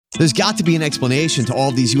There's got to be an explanation to all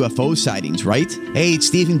of these UFO sightings, right? Hey, it's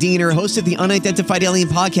Stephen Diener, host of the Unidentified Alien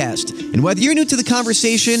Podcast. And whether you're new to the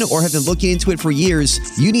conversation or have been looking into it for years,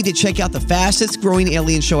 you need to check out the fastest growing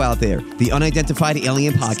alien show out there, the Unidentified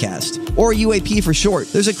Alien Podcast, or UAP for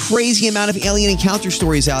short. There's a crazy amount of alien encounter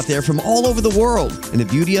stories out there from all over the world. And the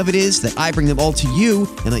beauty of it is that I bring them all to you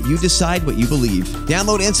and let you decide what you believe.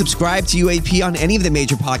 Download and subscribe to UAP on any of the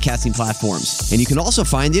major podcasting platforms. And you can also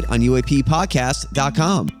find it on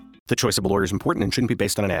UAPpodcast.com. The choice of a lawyer is important and shouldn't be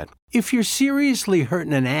based on an ad. If you're seriously hurt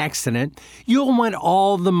in an accident, you'll want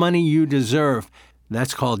all the money you deserve.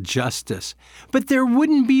 That's called justice. But there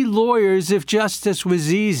wouldn't be lawyers if justice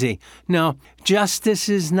was easy. No, justice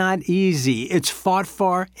is not easy. It's fought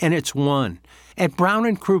for and it's won. At Brown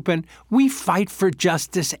 & Crouppen, we fight for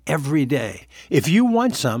justice every day. If you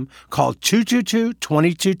want some, call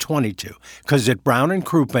 222-2222, because at Brown &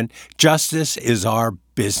 Crouppen, justice is our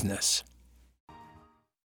business.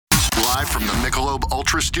 Live from the Michelob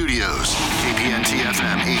Ultra Studios,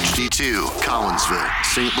 KPNT-FM HD2, Collinsville,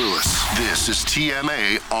 St. Louis. This is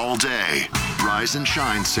TMA All Day. Rise and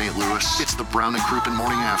shine, St. Louis. It's the Brown & Crouppen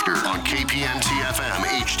Morning After on KPNT-FM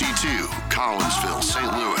HD2, Collinsville,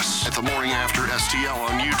 St. Louis. At the Morning After STL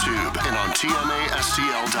on YouTube and on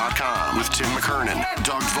TMASTL.com with Tim McKernan,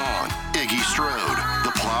 Doug Vaughn, Iggy Strode,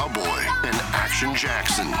 The Plowboy, and Action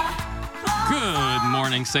Jackson. Good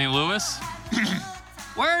morning, St. Louis.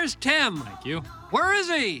 Where's Tim? Thank you. Where is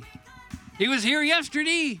he? He was here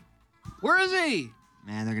yesterday. Where is he?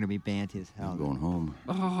 Man, they're going to be banty as hell. I'm going home.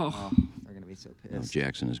 Oh, They're going to be so No, pissed.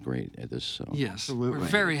 Jackson is great at this. So. yes. Absolutely. We're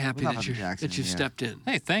very happy We love that you Jackson, that you yeah. stepped in.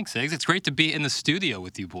 Hey, thanks, Eggs. It's great to be in the studio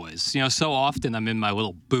with you boys. You know, so often I'm in my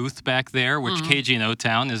little booth back there, which KG and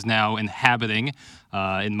O-Town is now inhabiting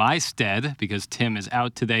in my stead because Tim is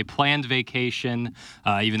out today, planned vacation,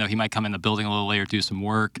 even though he might come in the building a little later, do some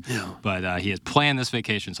work. Yeah. But he has planned this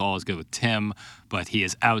vacation, so all is good with Tim. But he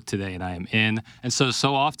is out today, and I am in. And so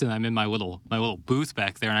often I'm in my little booth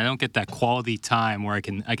back there, and I don't get that quality time where I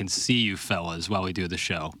can see you fellas while we do the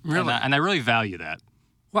show. Really? And I really value that.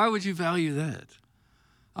 Why would you value that?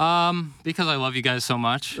 Because I love you guys so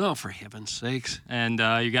much, Oh, for heaven's sakes. and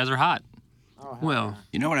you guys are hot. Well,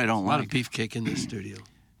 You know what I don't a lot of like? beefcake in the studio.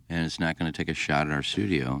 And it's not going to take a shot at our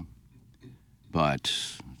studio, but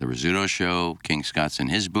the Rizzuto Show, King Scott's in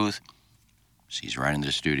his booth. He's right into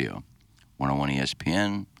the studio. 101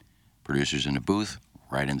 ESPN, producers in the booth,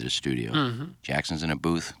 right into the studio. Jackson's in a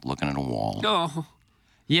booth, looking at a wall. Oh,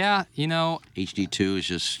 Yeah, you know, HD2 is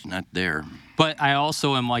just not there. but I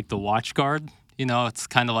also am like the watch guard. You know, it's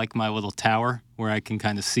kind of like my little tower where I can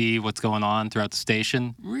kind of see what's going on throughout the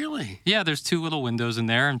station. really? Yeah, there's two little windows in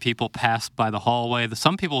there, and people pass by the hallway.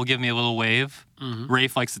 Some people will give me a little wave.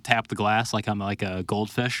 Rafe likes to tap the glass like I'm like a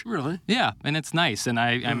goldfish. Really? Yeah, and it's nice. And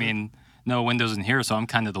I mean, no windows in here, so I'm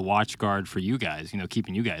kind of the watch guard for you guys, you know,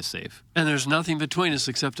 keeping you guys safe. And there's nothing between us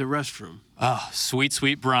except a restroom. Oh, sweet,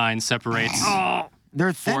 sweet brine separates There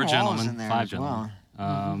are thin four walls gentlemen, in there five as well.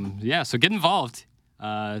 gentlemen. Yeah, so get involved.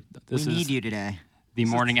 This We is need you today. the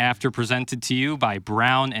morning after presented to you by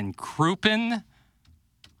Brown and Crouppen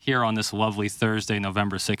here on this lovely Thursday,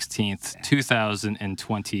 November 16th,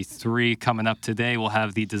 2023. Coming up today, we'll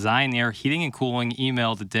have the Design Air Heating and Cooling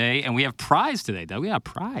email today, and we have prize today. We have a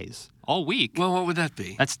prize all week. Well, what would that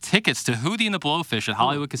be? That's tickets to Hootie and the Blowfish at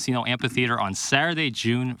Hollywood Casino Amphitheater on Saturday,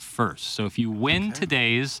 June 1st. So if you win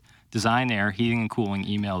today's Design Air Heating and Cooling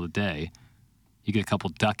email today, you get a couple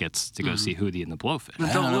ducats to go see Hootie and the Blowfish. But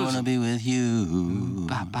I don't don't lose want to them. be with you.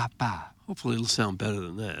 Ba, ba, ba. Hopefully it'll sound better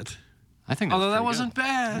than that. I think that's Although that pretty wasn't good.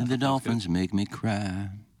 And bad. the dolphins make me cry.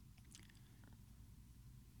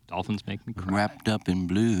 Dolphins make me cry. Wrapped up in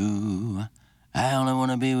blue. I only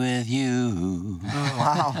want to be with you.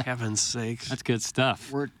 Wow. Heaven's sakes. That's good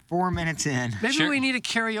stuff. We're 4 minutes in. Maybe Sure. we need a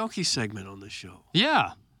karaoke segment on the show.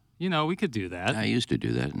 Yeah. You know, we could do that. I used to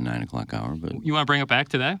do that in 9 o'clock hour, but You want to bring it back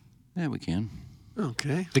today? yeah, we can.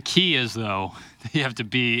 Okay. The key is, though, you have to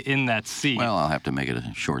be in that seat. Well, I'll have to make it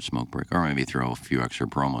a short smoke break, or maybe throw a few extra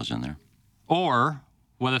promos in there. Or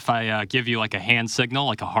what if I give you like a hand signal,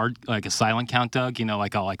 like a silent count, Doug? You know,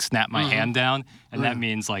 like I'll like snap my hand down, and that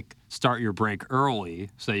means like start your break early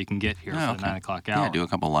so you can get here for the 9 o'clock hour. Yeah, do a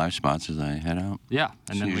couple live spots as I head out. Yeah,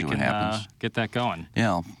 and then we usually can what happens. get that going.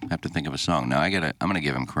 Yeah, I'll have to think of a song. Now, I'm going to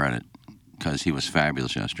give him credit because he was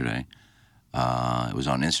fabulous yesterday. It was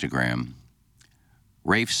on Instagram.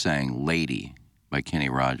 Rafe sang Lady by Kenny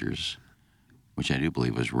Rogers, which I do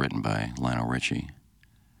believe was written by Lionel Richie.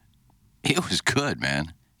 It was good,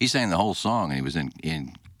 man. He sang the whole song, and he was in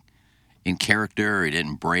character. He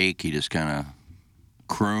didn't break. He just kind of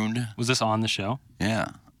crooned. Was this on the show?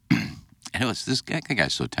 Yeah. And it was that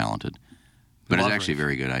guy's so talented. But it's Love actually Rafe.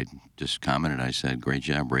 very good. I just commented. I said, "Great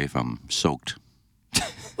job, Rafe. I'm soaked."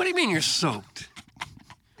 What do you mean you're soaked?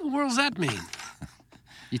 What the world does that mean?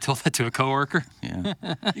 You told that to a coworker? Yeah.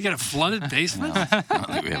 You got a flooded basement? I don't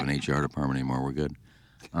think we have an HR department anymore. We're good.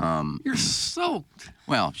 You're soaked.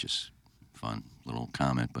 Well, it's just fun little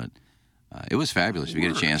comment, but it was fabulous. If you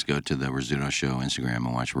get a chance, go to the Rizzuto Show Instagram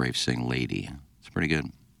and watch Rafe sing "Lady." It's pretty good.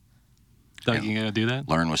 Doug, you gonna do that?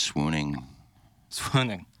 Learn was swooning.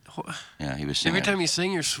 Swooning. Yeah, he was singing. Every time you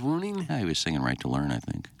sing, you're swooning? Yeah, he was singing "Right to Learn," I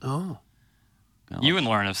think. Oh. You and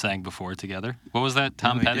Lauren have sang before together. What was that?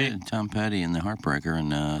 Tom Yeah, we Petty? did. Tom Petty and the Heartbreaker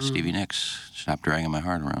and Stevie Nicks. Stop Dragging My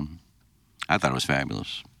Heart Around. I thought it was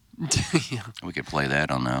fabulous. Yeah. We could play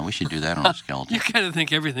that on. We should do that on a skeleton. You kind of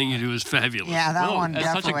think everything you do is fabulous. Yeah, that one That's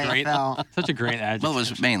such a definitely great, felt. such a great adjective. Well, it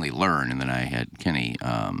was mainly Learn, and then I had Kenny.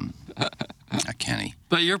 Kenny.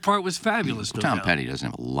 But your part was fabulous, no Tom doubt. Petty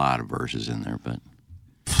doesn't have a lot of verses in there, but.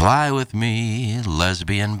 Fly with me,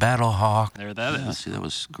 lesbian battle hawk. There that is. See, that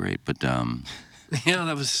was great, but Yeah,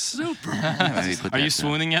 that was super. maybe put Are you that,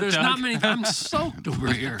 swooning yet, There's Doug? not many. I'm soaked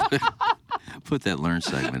over here. Put that Learn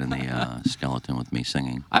segment in the skeleton with me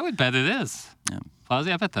singing. I would bet it is. Yeah.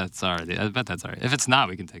 Plowsy, I bet that's already. I bet that's already. If it's not,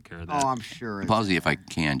 we can take care of that. Oh, I'm sure. Plowsy, if I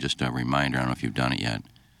can, just a reminder. I don't know if you've done it yet.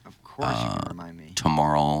 Of course, you can remind me.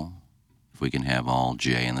 Tomorrow, if we can have all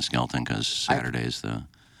Jay in the skeleton, because Saturday is the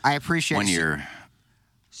I appreciate. 1 year.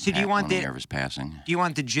 So do you want the of his passing? Do you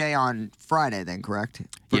want the J on Friday then? Correct?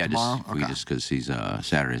 For Yeah, tomorrow. we just because he's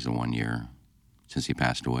Saturday's the 1 year since he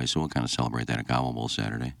passed away, so we'll kind of celebrate that at Gobble Bowl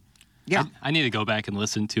Saturday. Yeah. I need to go back and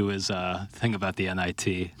listen to his thing about the NIT.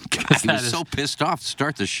 He That was is so pissed off to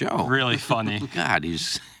start the show. really funny. God, he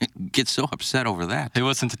just gets so upset over that. He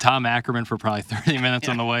listened to Tom Ackerman for probably 30 minutes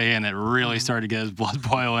on the way in. It really started to get his blood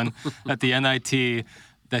boiling at the NIT.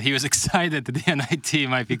 That he was excited that the NIT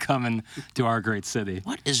might be coming to our great city.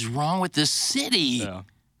 What is wrong with this city? So,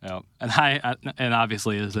 yeah. And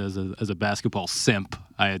obviously as a basketball simp,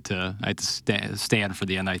 I had to stand for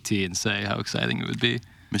the NIT and say how exciting it would be.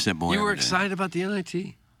 Miss that boy. You were every day. excited about the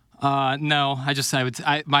NIT? No,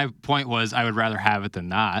 my point was I would rather have it than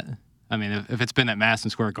not. I mean, if it's been at Madison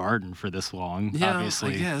Square Garden for this long, Yeah,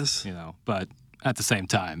 obviously, I guess. But at the same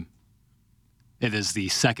time, it is the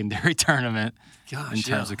secondary tournament Gosh, in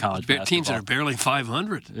terms yeah. of college Teams that basketball. are barely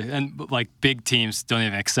 500. And like big teams don't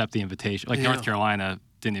even accept the invitation. Like Yeah. North Carolina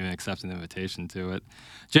didn't even accept an invitation to it.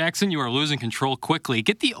 Jackson, you are losing control quickly.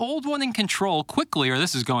 Get the old one in control quickly, or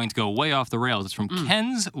this is going to go way off the rails. It's from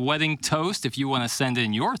Ken's Wedding Toast. If you want to send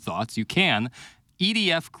in your thoughts, you can.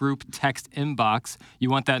 EDF Group text inbox.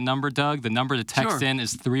 You want that number, Doug? The number to text Sure. in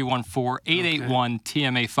is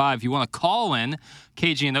 314-881-TMA5. If you want to call in,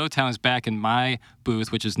 KG and O-Town is back in my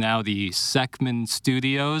booth, which is now the Seckman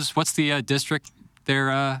Studios. What's the district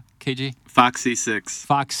there, KG? Foxy 6.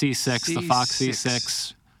 Foxy 6, the Foxy C6.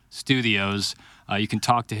 6 Studios. You can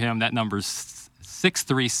talk to him. That number's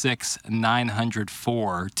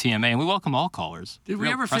 636-904-TMA. And we welcome all callers. Did we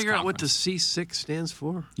Real ever press figure out what the conference. C6 stands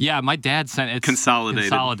for? Yeah, my dad sent it. Consolidated.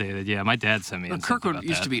 Consolidated, yeah. My dad sent me Well, something Kirkwood about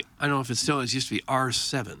used that. to be, I don't know if it still is, used to be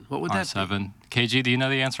R7. What would that be? R7. KG, do you know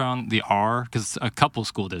the answer on the R? Because a couple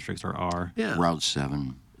school districts are R. Yeah. Route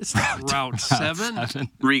 7. It's not Route 7.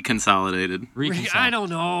 Reconsolidated. I don't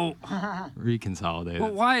know. Reconsolidated.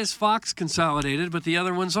 Well, why is Fox consolidated, but the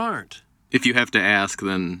other ones aren't? If you have to ask,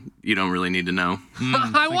 then you don't really need to know.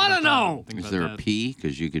 I want to know. Think Is about there a that. P?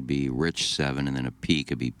 Because you could be Rich 7, and then a P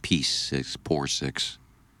could be Peace 6, Poor 6.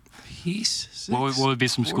 Peace 6? What would be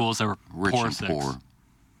some schools that were Rich poor and 6? poor.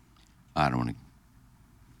 I don't want to.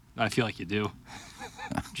 I feel like you do.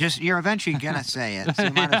 Just you're eventually gonna say it, so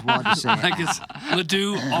you might as well just say it. Like it's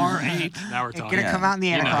Ladue R8. Now we're It's talking. gonna come out in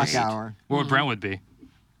the 8 You know, o'clock hour. What would Brentwood be?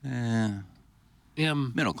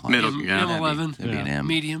 Middle class. M11. That'd be an M.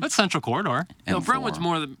 Medium. That's Central Corridor. No,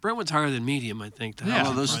 M4. Brentwood's higher than medium, I think. The Yeah. housing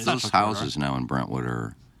Well, those prices. houses now in Brentwood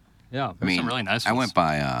are. Yeah, I mean, some really nice I ones. went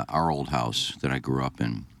by our old house that I grew up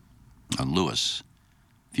in on Lewis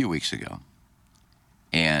a few weeks ago.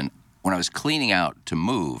 And when I was cleaning out to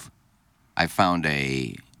move, I found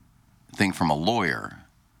a thing from a lawyer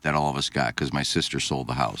that all of us got because my sister sold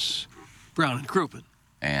the house. Brown and Crouppen.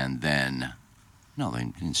 And then, no, they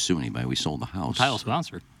didn't sue anybody. We sold the house. Title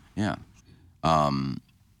sponsored. Yeah.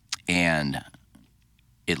 And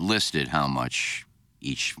it listed how much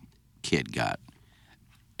each kid got.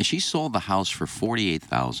 And she sold the house for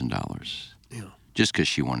 $48,000 Yeah. just because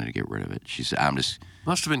she wanted to get rid of it. She said,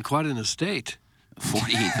 Must have been quite an estate.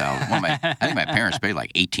 $48,000. Well, I think my parents paid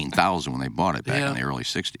like $18,000 when they bought it back Yeah. in the early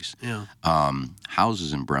 60s. Yeah.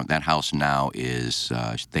 Houses in Brent, that house now is,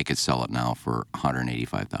 they could sell it now for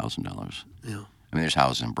 $185,000. Yeah. I mean, there's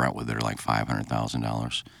houses in Brentwood that are like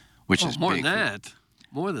 $500,000, which is more big. than that.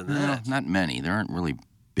 More than No, that. not many. There aren't really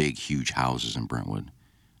big, huge houses in Brentwood,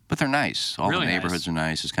 but they're nice. All Really the neighborhoods are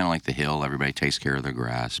nice. It's kind of like the Hill. Everybody takes care of their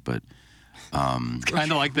grass, but It's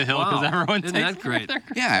kind of like the Hill because Wow. everyone Isn't takes that great?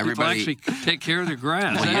 yeah, People everybody. actually take care of their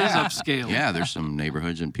grass. Well, That is yeah. upscale. Yeah, there's some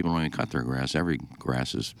neighborhoods and people don't even cut their grass. Every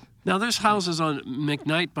grass is. Now, there's houses on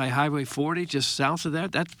McKnight by Highway 40, just south of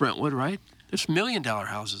that. That's Brentwood, right? There's $1 million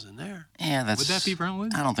houses in there. Yeah, that's. Would that be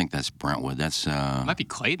Brentwood? I don't think that's Brentwood. That's. Might be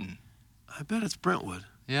Clayton. I bet it's Brentwood.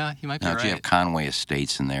 Yeah, he might be Now, if right. you have Conway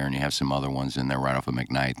Estates in there and you have some other ones in there right off of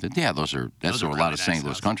McKnight, yeah, that's Those where are a lot really of St. nice Louis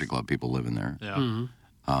houses. Country Club people live in there. Yeah.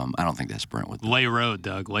 I don't think that's Brentwood. Lay Road,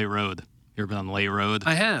 Doug. Lay Road. You ever been on Lay Road?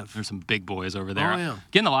 I have. There's some big boys over there. Oh, yeah.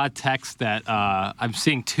 Getting a lot of text that I'm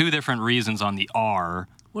seeing two different reasons on the R.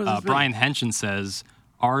 What does this Brian Henshin says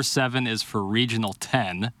R7 is for Regional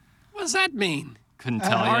 10. What does that mean? Couldn't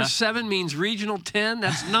tell you. R7 means Regional 10?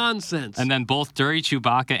 That's nonsense. And then both Dirty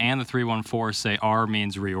Chewbacca and the 314 say R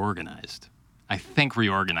means reorganized. I think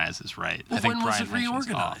reorganized is right. Well, I think when was Brian it Henshin's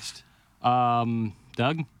reorganized? off.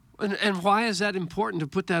 Doug? And why is that important to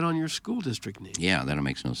put that on your school district name? Yeah, that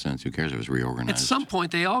makes no sense. Who cares if it was reorganized? At some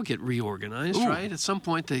point, they all get reorganized, right? At some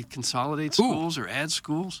point, they consolidate schools or add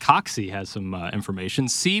schools. Coxie has some information.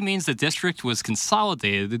 C means the district was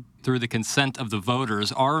consolidated through the consent of the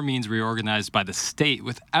voters. R means reorganized by the state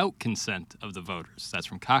without consent of the voters. That's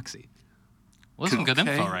from Coxie. Well, that's some good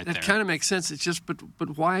info right there. That kind of makes sense. It's just, but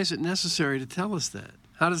why is it necessary to tell us that?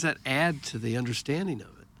 How does that add to the understanding of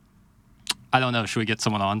it? I don't know. Should we get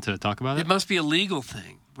someone on to talk about it? It must be a legal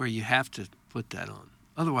thing where you have to put that on.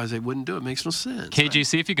 Otherwise, they wouldn't do it. It makes no sense. KG,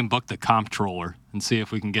 see if you can book the comptroller and see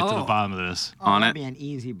if we can get to the bottom of this. That'd be an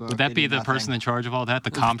easy book. Would that They be do the nothing. person in charge of all that?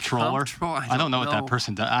 The comptroller? I don't know what that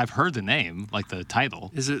person does. I've heard the name, like the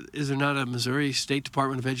title. Is there not a Missouri State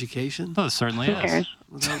Department of Education? Oh, it certainly Who is. cares?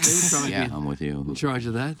 Well, they would probably Yeah, be I'm with you. in charge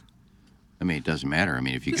of that. I mean, it doesn't matter. I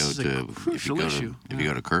mean, if you This go is a to crucial issue. if you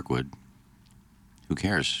go to Kirkwood, who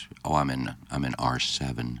cares? Oh, I'm in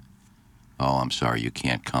R7. Oh, I'm sorry, you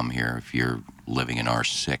can't come here if you're living in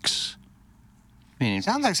R6. I mean,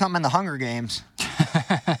 Sounds like something in the Hunger Games.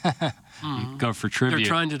 You go for trivia. They're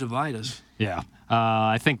trying to divide us. Yeah.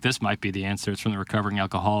 I think this might be the answer. It's from the recovering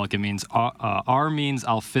alcoholic. It means R means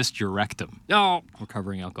I'll fist your rectum. No.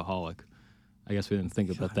 Recovering alcoholic. I guess we didn't think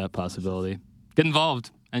about that possibility. Get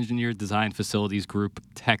involved. Engineer Design Facilities Group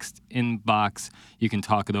text inbox. You can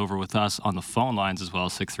talk it over with us on the phone lines as well,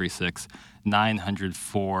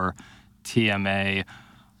 636-904-TMA.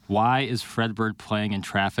 Why is Fredbird playing in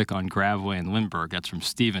traffic on Gravway in Lindbergh? That's from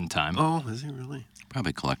Steven time. Oh, is he really?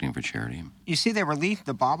 Probably collecting for charity. You see, they released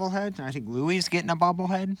the bobbleheads, and I think Louis is getting a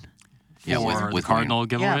bobblehead. Yeah, For with Cardinal Wayne,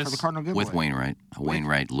 giveaways? Yeah, for the Cardinal giveaway. with Wainwright, a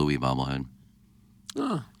Wainwright Louis bobblehead.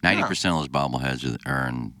 Oh. 90% of those bobbleheads are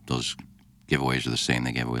in those giveaways are the same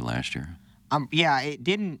they gave away last year. Yeah, it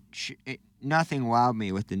didn't. Nothing wowed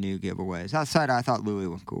me with the new giveaways. Outside, I thought Louis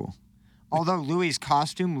was cool. Although Louis'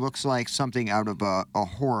 costume looks like something out of a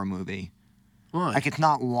horror movie. Why? Like it's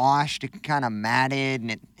not washed, it's kind of matted,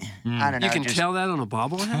 and I don't know. You can just- tell that on a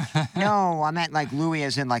bobblehead? No, I meant like Louis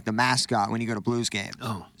as in like the mascot when you go to Blues games.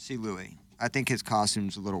 Oh. See Louis. I think his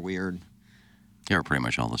costume's a little weird. They're pretty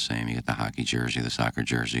much all the same. You get the hockey jersey, the soccer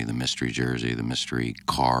jersey, the mystery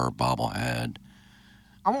car bobblehead.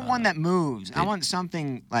 I want one that moves. I want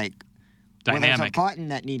something like where there's a Dynamic. button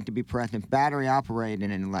that needs to be pressed and battery operated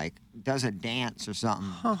and like does a dance or something.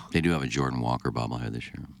 They do have a Jordan Walker bobblehead this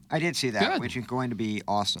year. I did see that, Good. which is going to be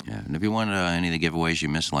awesome. Yeah, and if you want any of the giveaways you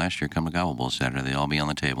missed last year, come to Gobble Bowl Saturday. They'll all be on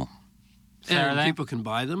the table. And Saturday? people can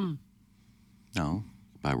buy them. No,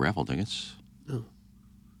 buy raffle tickets. Oh.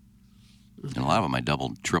 And a lot of them I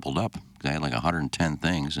tripled up. 'Cause I had like 110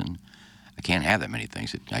 things, and I can't have that many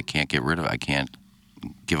things. I can't get rid of it. I can't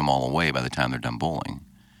give them all away by the time they're done bowling.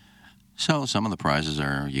 So some of the prizes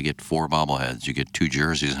are you get 4 bobbleheads, you get 2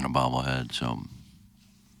 jerseys and a bobblehead. So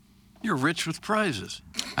You're rich with prizes.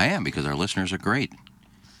 I am because our listeners are great.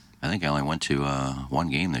 I think I only went to one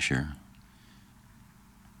game this year.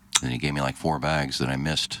 And he gave me like 4 bags that I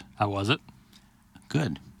missed. How was it?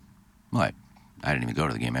 Good. Well, I didn't even go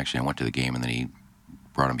to the game. Actually, I went to the game, and then he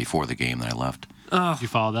brought them before the game, and I left. Oh, Did you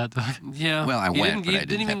follow that, Doug? yeah. Well, I He went, but I he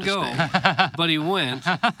didn't even have go. to But he went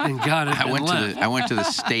and got it I and went left. I went to the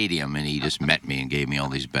stadium, and he just met me and gave me all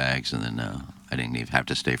these bags, and then I didn't even have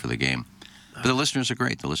to stay for the game. But the listeners are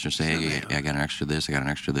great. The listeners say, hey, I got an extra this, I got an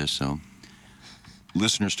extra this. So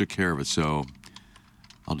listeners took care of it. So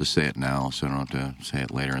I'll just say it now so I don't have to say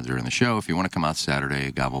it later during the show. If you want to come out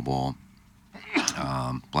Saturday, Gobble Bowl,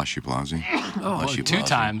 bless you, Plowsy. Oh, Bless you, 2 Plowsy.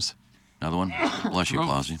 times. Another one? Bless you,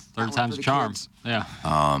 Plowsy. Third time's a charm. Yeah.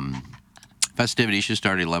 Festivities should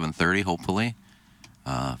start at 11:30, hopefully.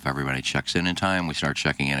 If everybody checks in time, we start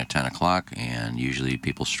checking in at 10 o'clock, and usually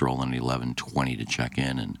people stroll in at 11:20 to check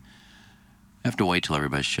in, and have to wait till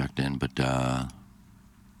everybody's checked in. But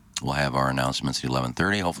we'll have our announcements at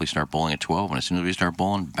 11:30. Hopefully start bowling at 12, and as soon as we start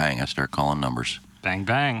bowling, bang, I start calling numbers. Bang,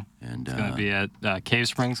 bang. And it's going to be at Cave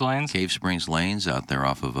Springs Lanes? Cave Springs Lanes out there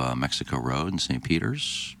off of Mexico Road in St.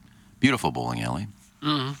 Peters. Beautiful bowling alley.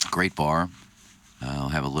 Great bar. I'll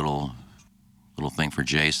have a little thing for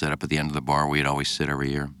Jay set up at the end of the bar where we'd always sit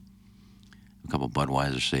every year. A couple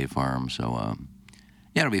Budweiser Save Farms. So,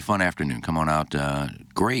 yeah, it'll be a fun afternoon. Come on out.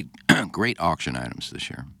 Great auction items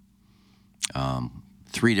this year.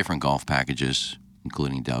 3 different golf packages,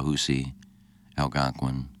 including Dalhousie,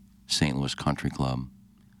 Algonquin, St. Louis Country Club,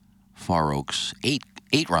 Far Oaks, 8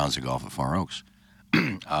 rounds of golf at Far Oaks,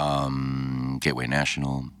 Gateway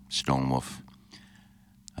National, Stonewolf,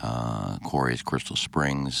 Corey's Crystal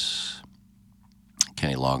Springs,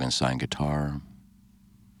 Kenny Loggins signed guitar.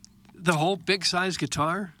 The whole big-size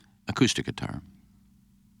guitar? Acoustic guitar.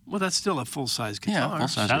 Well, that's still a full-size guitar. Yeah,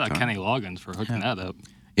 full-size Shout guitar. out Kenny Loggins for hooking that up.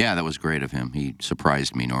 Yeah, that was great of him. He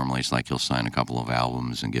surprised me. Normally, it's like he'll sign a couple of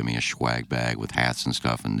albums and give me a swag bag with hats and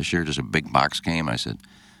stuff. And this year, just a big box came. I said,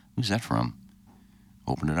 "Who's that from?"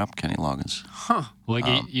 Opened it up, Kenny Loggins. Huh. Well,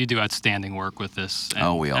 you do outstanding work with this.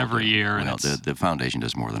 And We all every do. year. We And all- it's, the foundation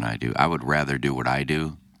does more than I do. I would rather do what I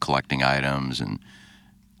do, collecting items and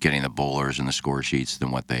getting the bowlers and the score sheets, than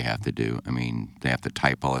what they have to do. I mean, they have to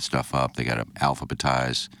type all that stuff up. They got to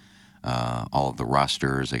alphabetize all of the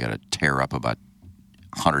rosters. They got to tear up about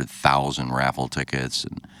 100,000 raffle tickets,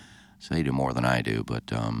 and so they do more than I do.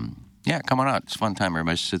 But yeah, come on out. It's a fun time.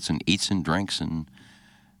 Everybody sits and eats and drinks and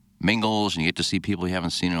mingles, and you get to see people you haven't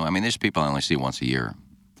seen. I mean, there's people I only see once a year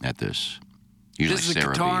at this. Usually Is the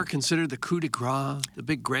Sarah guitar B. considered the coup de grace, the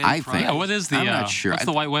big grand I prize? think. yeah, what is the? I'm not sure. What's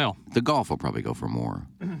the white whale? The golf will probably go for more.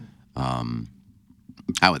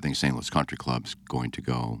 I would think St. Louis Country Club's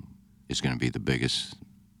is going to be the biggest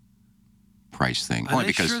price thing. Are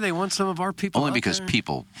they sure they want some of our people Only out because there?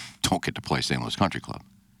 people don't get to play St. Louis Country Club.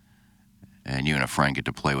 And you and a friend get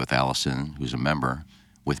to play with Allison, who's a member,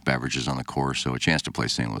 with beverages on the course. So a chance to play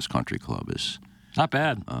St. Louis Country Club is Not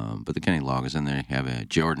bad. but the Kenny Loggins, and they have a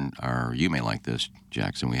Jordan, or you may like this,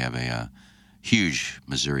 Jackson. We have a huge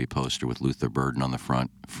Missouri poster with Luther Burden on the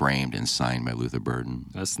front, framed and signed by Luther Burden.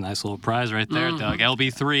 That's a nice little prize right there, Doug.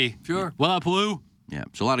 LB3. Sure. What up, Lou? Yeah,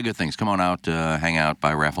 so a lot of good things. Come on out, hang out,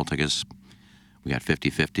 buy raffle tickets. We got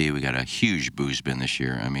 50-50. We got a huge booze bin this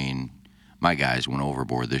year. I mean, my guys went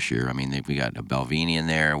overboard this year. I mean, we got a Belvini in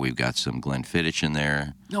there. We've got some Glenfiddich in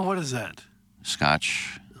there. No, what is that?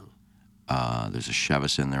 Scotch. There's a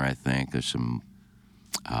Chevis in there, I think. There's some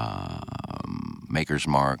Maker's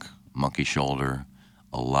Mark, Monkey Shoulder,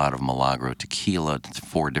 a lot of Milagro tequila,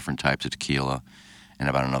 4 different types of tequila, and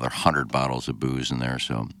about another 100 bottles of booze in there.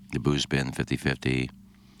 So the booze bin, 50-50,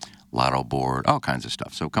 lotto board, all kinds of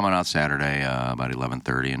stuff. So come on out Saturday about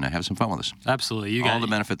 11:30 and have some fun with us. Absolutely. You all got to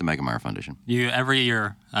benefit the Megameyer Foundation. Every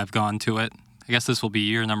year I've gone to it. I guess this will be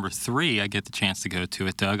year number 3 I get the chance to go to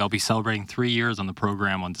it, Doug. I'll be celebrating 3 years on the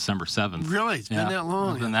program on December 7th. Really? It's been that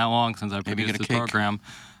long? It's been that long since I Maybe produced get the a cake. program.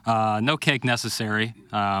 No cake necessary.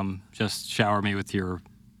 Just shower me with your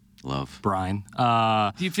love, brine.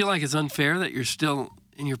 Do you feel like it's unfair that you're still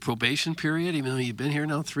in your probation period, even though you've been here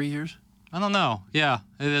now 3 years? I don't know. Yeah,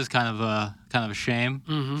 it is kind of a shame.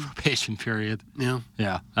 Probation period. Yeah.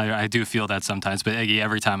 Yeah, I do feel that sometimes. But Iggy,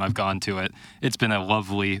 every time I've gone to it, it's been a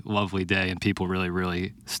lovely, lovely day, and people really,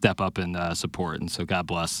 really step up and support. And so God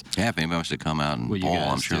bless. Yeah, if anybody wants to come out and What you bowl,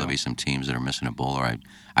 guys I'm sure do. there'll be some teams that are missing a bowler. I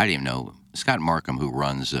didn't even know. Scott Markham, who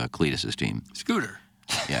runs Cletus's team. Scooter.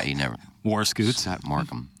 Yeah, he never. War Scoots. Scott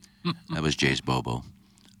Markham. That was Jay's Bobo.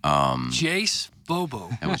 Jace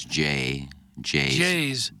Bobo. That was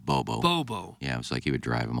Jay's Bobo. Bobo. Yeah, it was like he would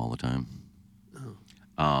drive him all the time.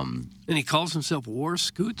 And he calls himself War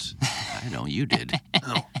Scoots? I know, you did.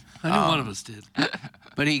 Oh, I knew one of us did.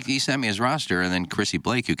 But he sent me his roster, and then Chrissy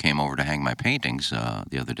Blake, who came over to hang my paintings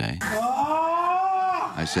the other day.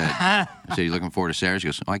 I said, you looking forward to Saturday? She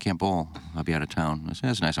goes, oh, I can't bowl. I'll be out of town. I said,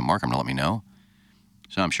 that's nice of Markham to let me know.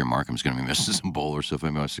 So I'm sure Markham's going to be missing some bowlers, so if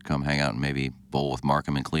anybody wants to come hang out and maybe bowl with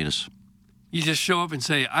Markham and Cletus. You just show up and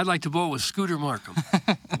say, I'd like to bowl with Scooter Markham.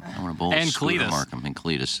 I want to bowl And with Scooter Cletus. Markham and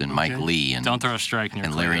Cletus and Mike Lee and, Don't throw a strike near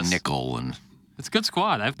and Larry Cletus. Nickel. And It's a good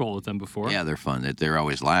squad. I've bowled with them before. yeah, they're fun. They're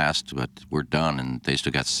always last, but we're done, and they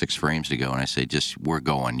still got 6 frames to go. And I say, we're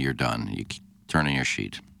going. You're done. You turn in your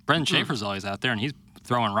sheet. Brendan Schaefer's always out there, and he's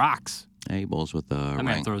throwing rocks. Yeah, he bowls with That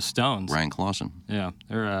man throws stones. Ryan Clausen. Yeah,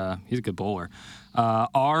 he's a good bowler.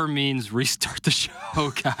 R means restart the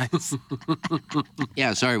show, guys.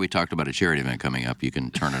 Yeah, sorry we talked about a charity event coming up. You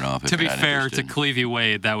can turn it off. To be fair to Clevie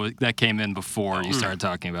Wade, that came in before you started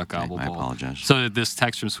talking about Gobble I Bowl. apologize. So this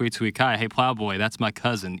text from Sweet Sweet Kai. Hey, Plowboy, that's my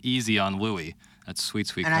cousin. Easy on Louie. That's Sweet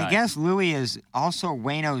Sweet And Kai. I guess Louie is also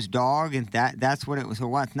Wayno's dog, and that's what it was. So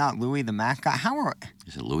what's not Louie the Mac guy?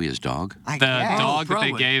 Is it Louie his dog? I the guess. dog that they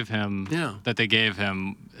probably. gave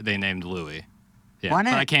him, they named Louie. Yeah, Why but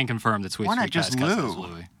not- I can't confirm that Sweet why Sweet not just Kai's cousin is Lou?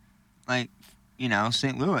 Louie. Like,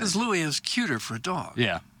 St. Louis. Because Louie is cuter for a dog.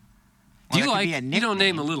 Yeah. Well, Do you that could like? be a You don't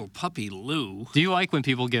name a nickname. little puppy Lou. Do you like when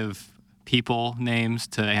people give people names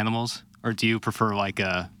to animals, or do you prefer like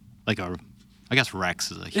a? I guess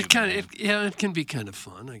Rex is a human name. It can be kind of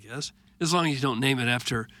fun, I guess, as long as you don't name it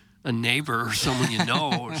after a neighbor or someone you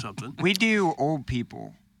know or something. We do old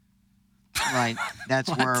people. Like, that's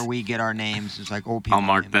where we get our names. It's like old people. I'll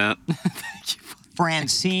mark names. that.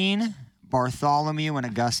 Francine, Bartholomew, and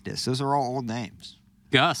Augustus. Those are all old names.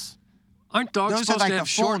 Gus. Aren't dogs Those are supposed like to the have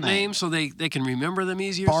full short name. names so they can remember them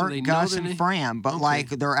easier? so Bart, they know Gus, their and name? Fran. But Okay. like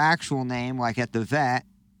their actual name, like at the vet,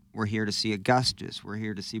 we're here to see Augustus. We're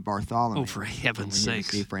here to see Bartholomew. Oh, for heaven's We're here to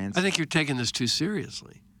sakes. see Francine. I think you're taking this too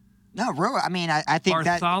seriously. No, really. I mean, I think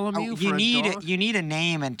that Bartholomew you for a need dog? you need a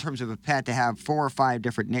name in terms of a pet to have 4 or 5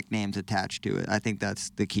 different nicknames attached to it. I think that's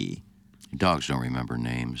the key. Dogs don't remember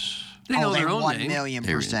names. They know they their own 1 name. million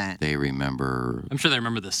 %. They remember I'm sure they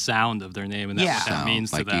remember the sound of their name and that's Yeah. what that sound.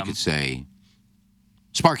 means Like to them. you could say,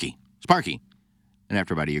 Sparky, Sparky. And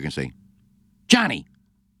after about a year, you can say, Johnny.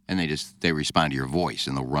 And they respond to your voice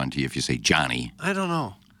and they'll run to you if you say Johnny. I don't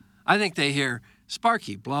know. I think they hear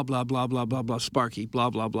Sparky, blah, blah, blah, blah, blah, blah, Sparky, blah,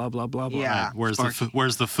 blah, blah, blah, blah, blah. Yeah. Right, where's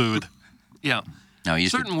Sparky. the food? Yeah. Now, you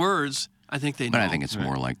Certain words, I think they know. but I think it's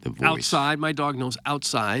more like the voice. Outside, my dog knows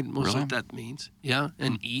outside. Most Really? of what that means. Yeah,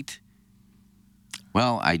 and eat.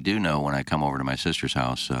 Well, I do know when I come over to my sister's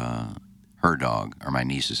house, her dog, or my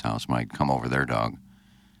niece's house, when I come over their dog,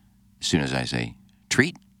 as soon as I say,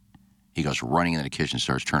 treat, he goes running into the kitchen,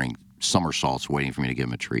 starts turning somersaults, waiting for me to give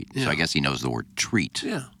him a treat. Yeah. So I guess he knows the word treat.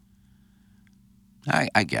 Yeah.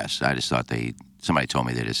 I guess. I just thought somebody told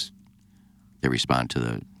me they respond to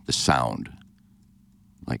the sound.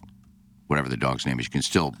 Like, whatever the dog's name is, you can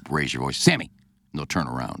still raise your voice, Sammy, and they'll turn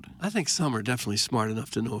around. I think some are definitely smart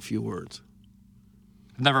enough to know a few words.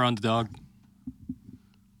 I've never owned a dog.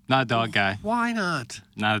 Not a dog guy. Why not?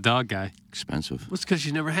 Not a dog guy. Expensive. What's because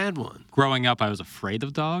you never had one? Growing up, I was afraid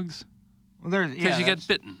of dogs. Well, Because you got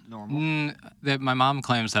bitten. normal. My mom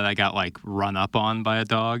claims that I got like run up on by a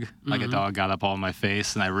dog. Like a dog got up all in my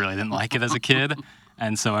face, and I really didn't like it as a kid.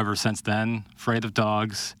 And so ever since then, afraid of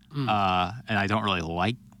dogs. And I don't really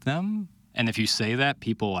like them. And if you say that,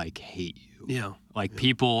 people like hate you. Yeah. Like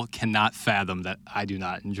people cannot fathom that I do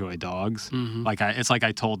not enjoy dogs. Like it's like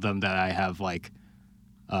I told them that I have like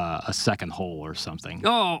a second hole or something.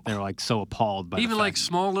 Oh. They're like so appalled by Even the like fact.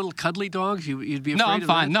 small little cuddly dogs, you'd be afraid No, I'm of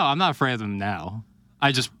fine. that? No, I'm not afraid of them now.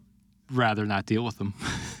 I just rather not deal with them.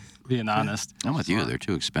 Being honest. I'm with you. They're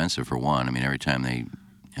too expensive for one. I mean, every time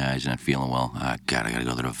he's not feeling well, God, I got to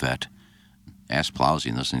go to the vet. Ask Plowsy,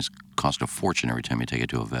 and those things cost a fortune every time you take it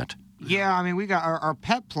to a vet. Yeah, I mean, we got our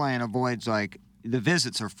pet plan avoids like the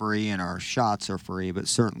visits are free and our shots are free, but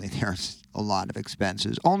certainly there's a lot of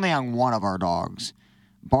expenses. Only on one of our dogs,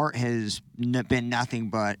 Bart has been nothing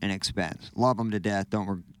but an expense. Love him to death.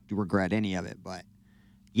 Don't regret any of it. But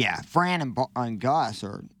yeah, Fran and Gus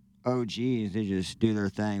are OGs. They just do their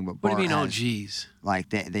thing. But What Bart do you mean, has, OGs? Like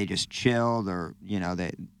they just chill. They're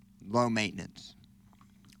they low maintenance.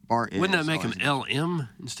 Bart Wouldn't that is make him always- LM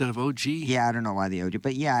instead of OG? Yeah, I don't know why the OG,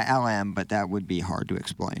 but yeah, LM. But that would be hard to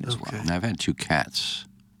explain as well. And I've had 2 cats.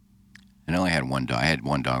 And I only had one dog. I had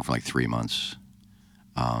one dog for like 3 months.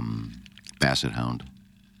 Basset Hound.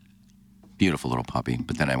 Beautiful little puppy.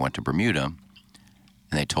 But then I went to Bermuda, and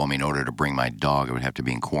they told me in order to bring my dog, I would have to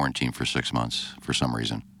be in quarantine for 6 months for some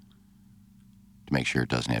reason to make sure it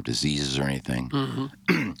doesn't have diseases or anything.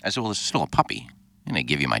 I said, well, it's still a puppy. And they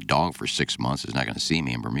give you my dog for 6 months. It's not going to see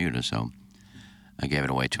me in Bermuda. So I gave it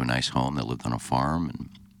away to a nice home that lived on a farm.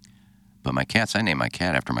 But my cats, I named my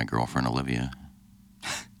cat after my girlfriend, Olivia.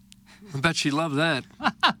 I bet she loved that.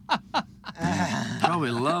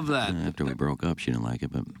 Probably love that. After we broke up, she didn't like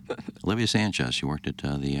it. But Olivia Sanchez, she worked at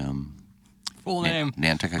the Full name.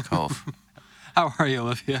 Nantucket Cove. How are you,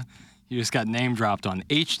 Olivia? You just got name dropped on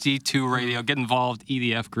HD2 Radio. Get involved.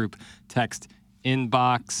 EDF group text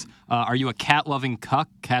inbox. Are you a cat-loving cuck?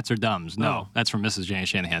 Cats are dumbs. No. That's from Mrs. Jane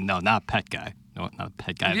Shanahan. No, not a pet guy. No, not a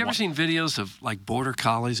pet guy. Have you ever seen videos of like border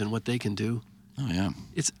collies and what they can do? Oh, yeah.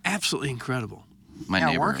 It's absolutely incredible. My Yeah,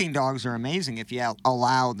 neighbor. working dogs are amazing if you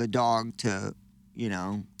allow the dog to,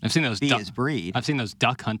 I've seen those be his breed. I've seen those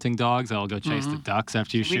duck hunting dogs that'll go chase the ducks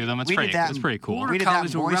after you shoot them. It's we did pretty. that It's in pretty cool. Border We did that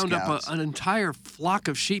collies in will Boy round Scouts. up an entire flock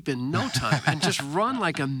of sheep in no time and just run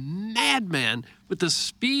like a madman with the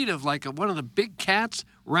speed of like one of the big cats,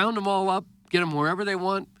 round them all up, get them wherever they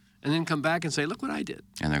want, and then come back and say, look what I did.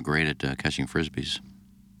 And they're great at catching frisbees.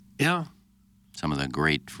 Yeah. Some of the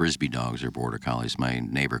great frisbee dogs are border collies. My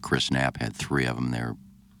neighbor Chris Knapp had 3 of them. They're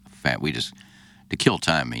fat. To kill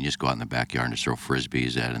time, you just go out in the backyard and just throw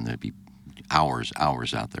frisbees at it, and there'd be hours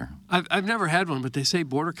out there. I've never had one, but they say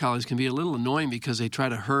border collies can be a little annoying because they try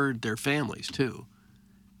to herd their families too.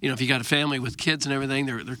 If you got a family with kids and everything,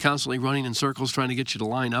 they're constantly running in circles trying to get you to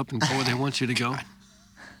line up and go where they want you to go.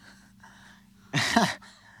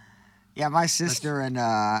 Yeah, my sister and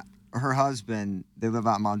her husband, they live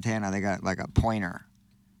out in Montana. They got like a pointer.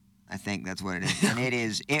 I think that's what it is. And it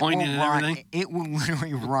is. It Pointing will and run. everything? It will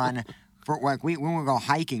literally run for like when we go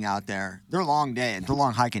hiking out there. They're long days. They're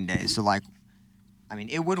long hiking days. So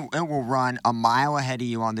it will run a mile ahead of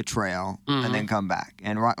you on the trail and then come back,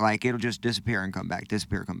 and it'll just disappear and come back,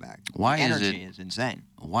 disappear, come back. Why the is energy it? is insane.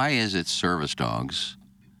 Why is it service dogs?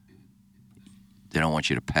 They don't want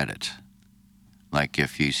you to pet it. Like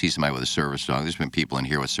if you see somebody with a service dog, there's been people in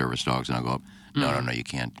here with service dogs, and I'll go up. No, you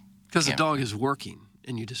can't. Because the dog is working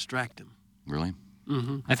and you distract him. Really?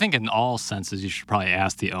 I think in all senses, you should probably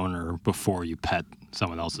ask the owner before you pet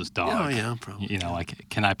someone else's dog. Oh, yeah, probably.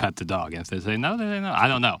 Can I pet the dog? And if they say no, they say no. I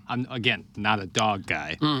don't know. I'm, again, not a dog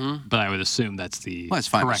guy, but I would assume that's the Well, it's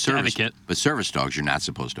fine. correct etiquette. But service dogs, you're not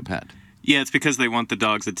supposed to pet. Yeah, it's because they want the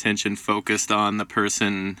dog's attention focused on the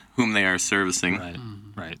person whom they are servicing.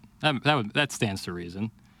 Right. That stands to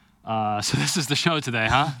reason. So this is the show today,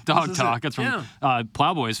 huh? Dog talk. It's from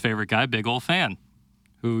Plowboy's favorite guy, Big Ol' Fan,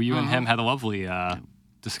 who you and him had a lovely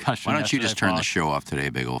discussion. Why don't you just turn the Paul? show off today,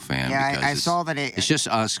 Big Ol' Fan? Yeah, because I saw that it's just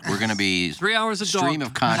us. We're going to be 3 hours of stream dog.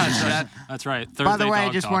 of consciousness. That's right. By the Thursday way, I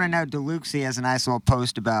dog just talk. want to know, Deluxie has a nice little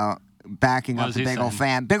post about backing What up was the he Big Ol' saying?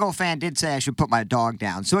 Fan. Big Ol' Fan did say I should put my dog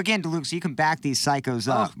down. So again, Deluxie, you can back these psychos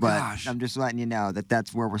up, but gosh. I'm just letting you know that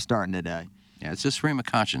that's where we're starting today. Yeah, it's a stream of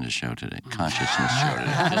consciousness show today. Consciousness show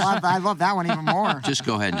today. I love that one even more. Just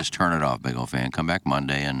go ahead and just turn it off, Big Ol' Fan. Come back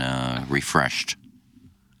Monday and refreshed.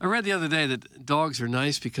 I read the other day that dogs are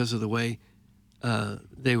nice because of the way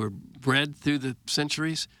they were bred through the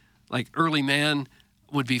centuries. Like early man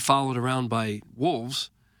would be followed around by wolves,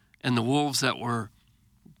 and the wolves that were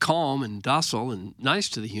calm and docile and nice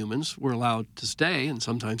to the humans were allowed to stay, and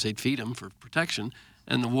sometimes they'd feed them for protection.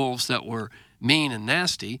 And the wolves that were mean and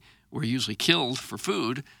nasty were usually killed for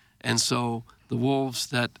food. And so the wolves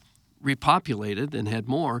that repopulated and had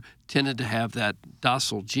more tended to have that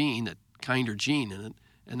docile gene, that kinder gene in it.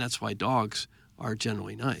 And that's why dogs are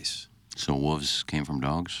generally nice. So wolves came from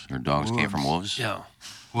dogs? Or dogs came from wolves? Yeah.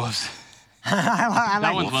 Wolves. I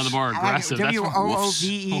That one's one of the more aggressive. That's from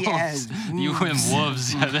W-O-O-V-E-S. You and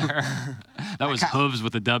wolves. Yeah, there. That was hooves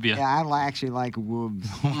with a W. Yeah, I actually like wolves.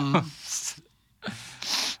 Oh,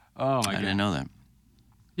 my I God. didn't know that.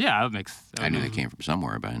 Yeah, that makes... I knew they came from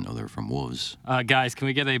somewhere, but I didn't know they were from wolves. Guys, can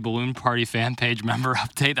we get a Balloon Party fan page member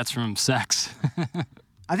update? That's from Sex.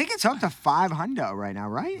 I think it's up to 5 hundo right now,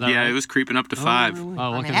 right? Yeah, it was creeping up to 5. Oh, I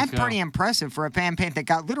look mean, at that's this go. pretty impressive for a fan page that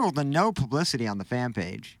got little to no publicity on the fan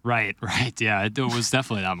page. Right. Yeah, it was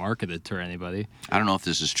definitely not marketed to anybody. I don't know if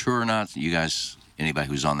this is true or not. You guys, anybody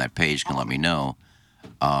who's on that page can let me know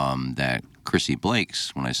that Chrissy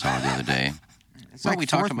Blake's, when I saw her the other day, like we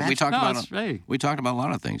talked fourth about it's right. we talked about a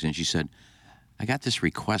lot of things, and she said, I got this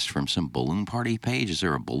request from some balloon party page. Is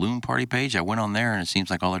there a balloon party page? I went on there, and it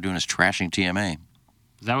seems like all they're doing is trashing TMA.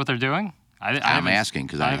 Is that what they're doing? I'm asking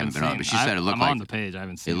because I haven't been on. But she said it looked I'm like on the page. I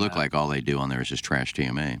haven't seen it looked that. like all they do on there is just trash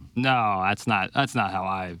TMA. No, that's not how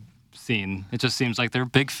I've seen. It just seems like they're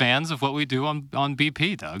big fans of what we do on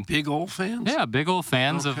BP, Doug. Big old fans? Yeah, big old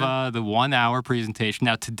fans of the 1 hour presentation.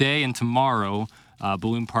 Now, today and tomorrow,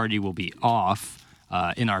 Balloon Party will be off.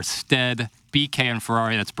 In our stead, BK and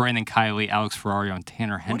Ferrari. That's Brandon Kiley, Alex Ferrario, and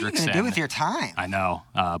Tanner Hendrickson. What are you going to do with your time? I know.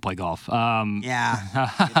 Play golf. Yeah.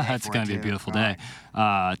 It's going to be a beautiful day.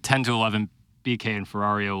 10 to 11, BK and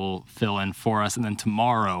Ferrario will fill in for us. And then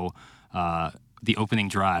tomorrow, the opening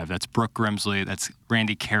drive. That's Brooke Grimsley. That's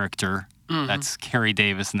Randy Character. That's Kerry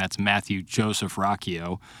Davis. And that's Matthew Joseph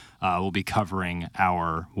Rocchio. We'll be covering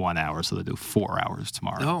our 1 hour. So they'll do 4 hours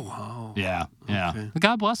tomorrow. Oh, wow. Yeah. Okay. But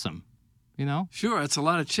God bless them. You know? Sure, it's a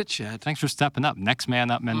lot of chit-chat. Thanks for stepping up. Next man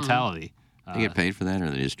up mentality. They get paid for that, or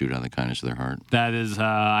they just do it out of the kindness of their heart? That is,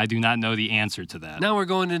 I do not know the answer to that. Now we're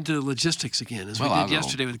going into logistics again, as we did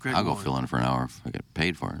yesterday with Greg I'll go Warren. fill in for an hour if I get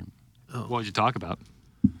paid for it. What would you talk about?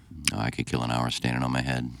 Oh, I could kill an hour standing on my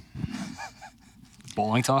head.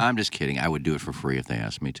 Bowling talk? I'm just kidding. I would do it for free if they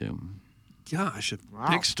asked me to. Gosh, a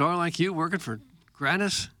big star like you working for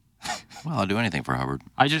gratis? Well, I'll do anything for Hubbard.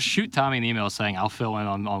 I just shoot Tommy an email saying I'll fill in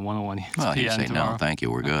on 101 ESPN Well, he'd say, tomorrow. no, thank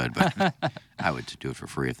you, we're good. But I would do it for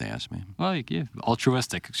free if they asked me. Well, yeah,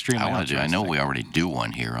 altruistic, extremely altruistic. I know we already do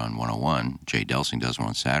one here on 101. Jay Delsing does one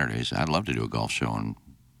on Saturdays. I'd love to do a golf show on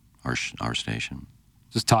our station.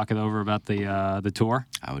 Just talking over about the tour?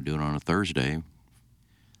 I would do it on a Thursday.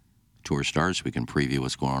 Tour starts, we can preview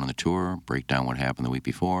what's going on in the tour, break down what happened the week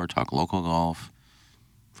before, talk local golf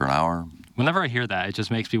for an hour. Whenever I hear that, it just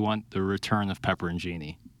makes me want the return of Pepper and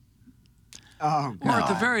Genie. Oh, Or at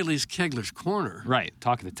the very least, Kegler's Corner. Right,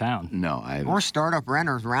 talk of the town. No, Or Startup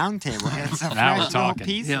Renters Roundtable. It's a Now we're fresh little talking.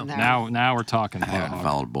 piece in there. Now we're talking. I haven't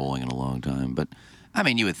followed bowling in a long time, but I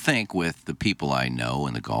mean, you would think with the people I know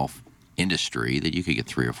in the golf industry that you could get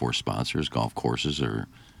 3 or 4 sponsors, golf courses, or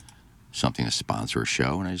something to sponsor a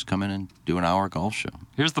show, and I just come in and do an hour golf show.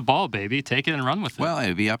 Here's the ball, baby. Take it and run with it. Well,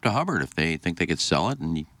 it'd be up to Hubbard if they think they could sell it,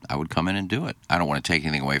 and I would come in and do it. I don't want to take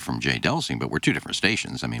anything away from Jay Delsing, but we're 2 different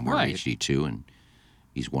stations. I mean, we're Right. HD2 and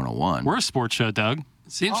he's 101. We're a sports show, Doug.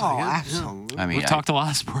 Seems Oh, like it. absolutely. I mean, We've talked a lot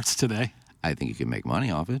of sports today. I think you can make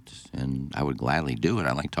money off it, and I would gladly do it.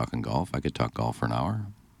 I like talking golf. I could talk golf for an hour.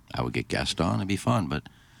 I would get guests on. It'd be fun, but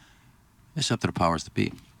it's up to the powers that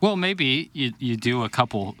be. Well, maybe you do a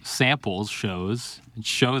couple samples shows and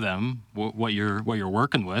show them what you're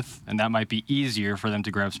working with, and that might be easier for them to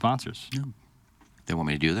grab sponsors. If they want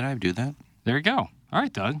me to do that, I would do that. There you go. All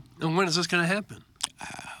right, Doug. And when is this going to happen?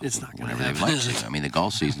 It's not going to Whenever they'd happen. like to. I mean, the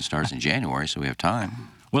golf season starts in January, so we have time.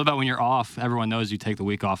 What about when you're off? Everyone knows you take the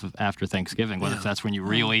week off after Thanksgiving. What if that's when you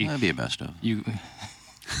really That'd be a best of. you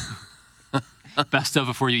best of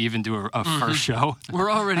before you even do a first show? We're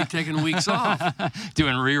already taking weeks off.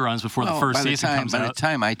 Doing reruns before the first season comes by out. the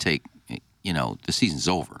time I take, the season's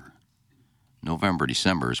over. November,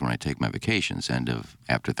 December is when I take my vacations.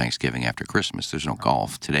 After Thanksgiving, after Christmas. There's no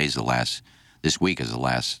golf. This week is the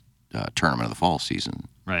last tournament of the fall season.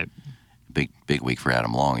 Right. Big week for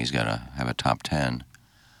Adam Long. He's got to have a top 10.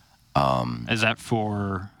 Is that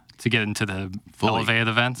to get into the Fully. elevated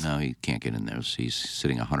events? No, he can't get in there. He's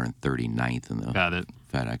sitting 139th in the Got it.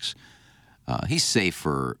 FedEx. He's safe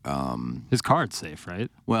for, His card's safe,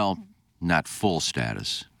 right? well, not full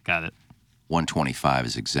status. Got it. 125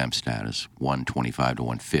 is exempt status. 125 to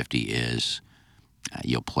 150 is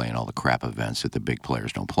you'll play in all the crap events that the big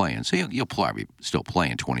players don't play in. So you'll probably still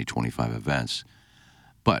play in 20, 25 events.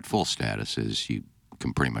 But full status is you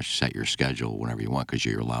can pretty much set your schedule whenever you want because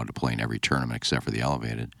you're allowed to play in every tournament except for the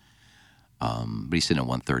elevated. But he's sitting at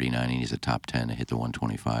 139 and he's a top 10 to hit the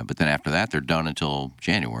 125. But then after that, they're done until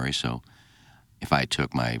January. So if I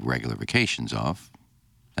took my regular vacations off,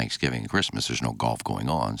 Thanksgiving and Christmas, there's no golf going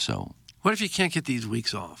on. So What if you can't get these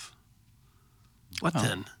weeks off? What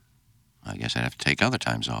then? I guess I'd have to take other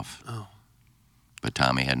times off. Oh. But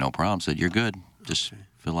Tommy had no problem. Said, you're good. Just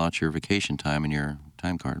fill out your vacation time in your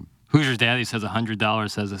time card. Hoosier Daddy says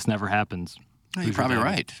 $100 says this never happens. You're Hoosier probably Daddy.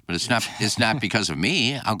 right. But it's not because of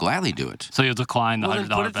me. I'll gladly do it. So you'll decline the Well, $100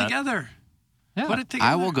 then put it bet? together. Yeah. Put it together.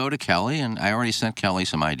 I will go to Kelly, and I already sent Kelly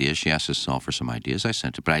some ideas. She asked us all for some ideas. I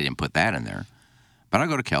sent it, but I didn't put that in there. But I'll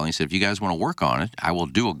go to Kelly and said, if you guys want to work on it, I will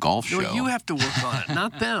do a golf show. No, you have to work on it,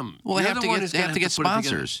 not them. Well, they You're have the to one get, who's they gonna have to get put it together.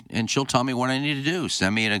 sponsors, and she'll tell me what I need to do.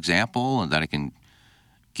 Send me an example that I can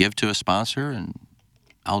give to a sponsor, and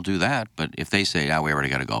I'll do that. But if they say, we already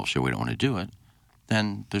got a golf show, we don't want to do it,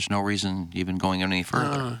 then there's no reason even going any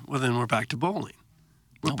further. Well, then we're back to bowling.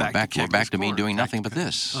 We're back to me doing nothing but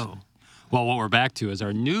this. Oh. Well, what we're back to is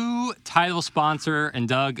our new title sponsor. And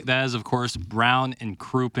Doug, that is, of course, Brown and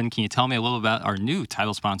Crouppen. Can you tell me a little about our new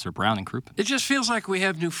title sponsor, Brown and Crouppen? It just feels like we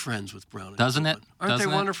have new friends with Brown. Doesn't it? Aren't Doesn't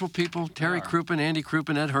they it? wonderful people? Terry Crouppen, Andy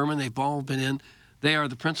Crouppen, Ed Herman, they've all been in. They are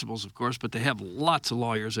the principals, of course, but they have lots of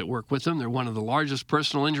lawyers that work with them. They're one of the largest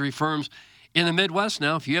personal injury firms in the Midwest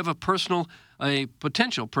now. If you have a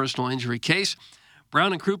potential personal injury case,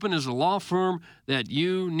 Brown & Crouppen is a law firm that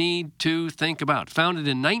you need to think about. Founded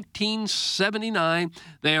in 1979,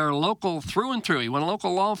 they are local through and through. You want a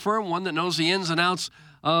local law firm, one that knows the ins and outs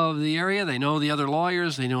of the area. They know the other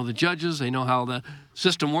lawyers. They know the judges. They know how the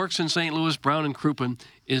system works in St. Louis. Brown & Crouppen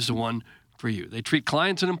is the one for you. They treat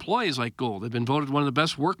clients and employees like gold. They've been voted one of the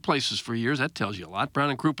best workplaces for years. That tells you a lot.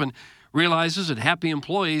 Brown & Crouppen realizes that happy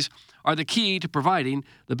employees are the key to providing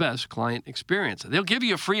the best client experience. They'll give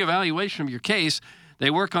you a free evaluation of your case. They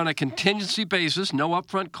work on a contingency basis, no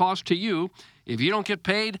upfront cost to you. If you don't get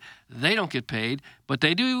paid, they don't get paid, but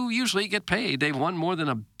they do usually get paid. They've won more than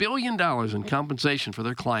 $1 billion in compensation for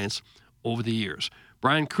their clients over the years.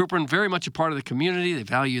 Brian Crouppen, very much a part of the community. They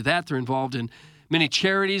value that. They're involved in many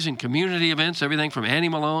charities and community events, everything from Annie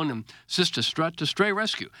Malone and Sister Strut to Stray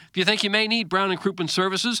Rescue. If you think you may need Brown & Crouppen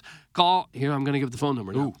services, call, here, I'm going to give the phone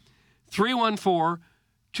number now.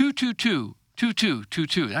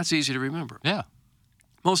 314-222-2222. That's easy to remember. Yeah.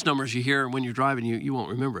 Most numbers you hear when you're driving, you won't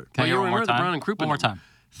remember it. Can I hear you'll one more remember the time? Brown & Crouppen One more number. time.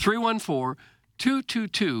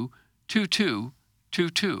 314-222-2222.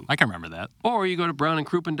 I can remember that. Or you go to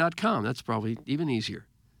brownandcrouppen.com. That's probably even easier.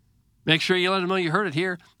 Make sure you let them know you heard it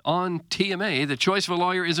here on TMA. The choice of a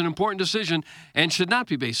lawyer is an important decision and should not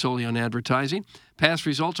be based solely on advertising. Past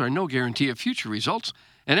results are no guarantee of future results,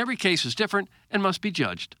 and every case is different and must be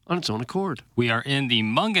judged on its own accord. We are in the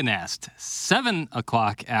Munganast 7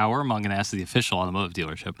 o'clock hour. Munganast is the official automotive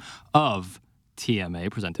dealership of TMA,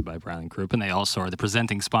 presented by Brown & Crouppen. They also are the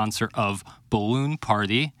presenting sponsor of Balloon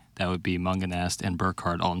Party. That would be Munganast and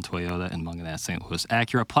Burkhardt Alton Toyota and Munganast St. Louis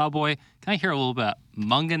Acura. Plowboy, can I hear a little bit about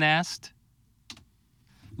Munganast?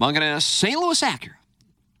 Munganast St. Louis Acura.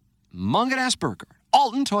 Munganast Burkhardt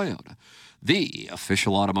Alton Toyota. The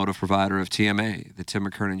official automotive provider of TMA, The Tim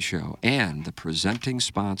McKernan Show, and the presenting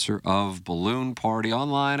sponsor of Balloon Party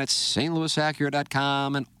online at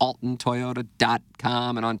stlouisacura.com and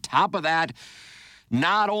altontoyota.com. And on top of that,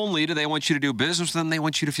 not only do they want you to do business with them, they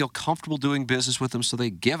want you to feel comfortable doing business with them, so they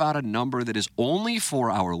give out a number that is only for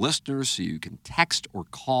our listeners, so you can text or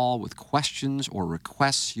call with questions or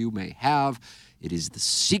requests you may have. It is the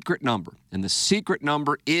secret number, and the secret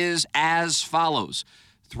number is as follows: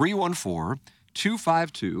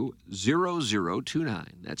 314-252-0029.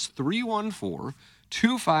 That's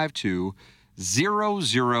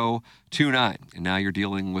 314-252-0029. And now you're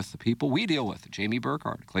dealing with the people we deal with: Jamie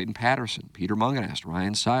Burkhardt, Clayton Patterson, Peter Munganast,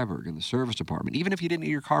 Ryan Seiberg in the service department. Even if you didn't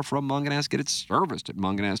get your car from Munganast, get it serviced at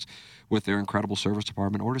Munganast with their incredible service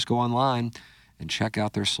department, or just go online and check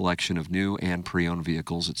out their selection of new and pre-owned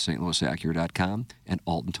vehicles at stlouisacura.com and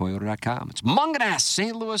altontoyota.com. It's Munganast,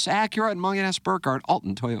 St. Louis Acura, and Munganast Burkhardt,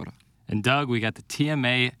 Alton Toyota. And Doug, we got the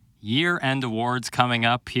TMA year-end awards coming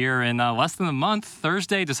up here in less than a month,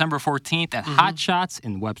 Thursday, December 14th at Hot Shots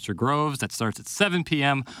in Webster Groves. That starts at 7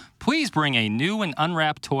 p.m. Please bring a new and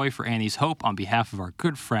unwrapped toy for Annie's Hope on behalf of our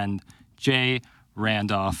good friend, Jay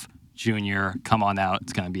Randolph Jr. Come on out.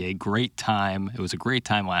 It's going to be a great time. It was a great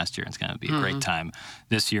time last year. It's going to be a great time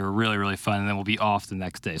this year. Really, really fun. And then we'll be off the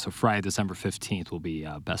next day. So Friday, December 15th will be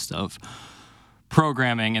best of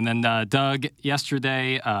programming. And then, Doug,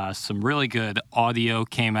 yesterday, some really good audio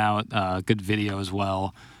came out, good video as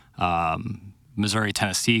well.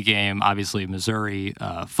 Missouri-Tennessee game. Obviously, Missouri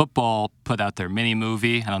football put out their mini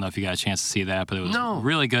movie. I don't know if you got a chance to see that, but it was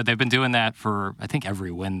really good. They've been doing that for, I think,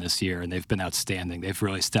 every win this year, and they've been outstanding. They've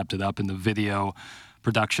really stepped it up in the video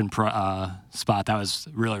production spot. That was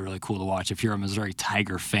really, really cool to watch. If you're a Missouri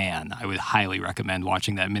Tiger fan, I would highly recommend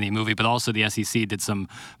watching that mini movie. But also the SEC did some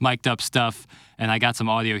mic'd up stuff, and I got some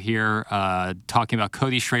audio here talking about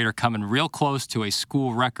Cody Schrader coming real close to a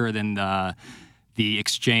school record and the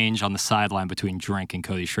exchange on the sideline between Drink and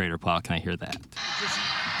Cody Schrader. Paul, can I hear that? Just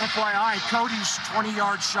FYI, Cody's 20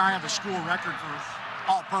 yards shy of a school record for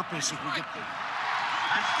all-purpose if we get the...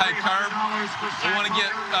 Hey, Curb, we want to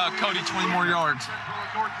get Cody 20 more yards.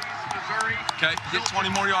 Okay, get 20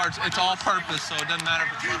 more yards. It's all-purpose, so it doesn't matter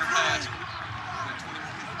if it's run or pass.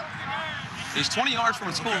 He's 20 yards from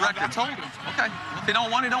a school record. Told him. Okay, if he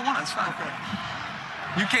don't want it, That's fine. Okay.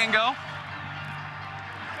 You can't go?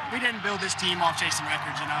 We didn't build this team off chasing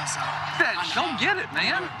records, so... Don't get it,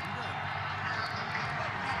 man.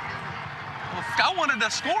 Well, I wanted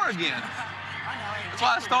to score again. That's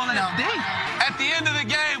why I was throwing that D. At the end of the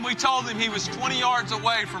game, we told him he was 20 yards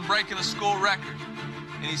away from breaking a school record.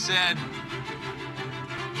 And he said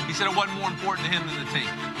it wasn't more important to him than the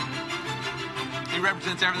team. He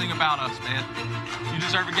represents everything about us, man. You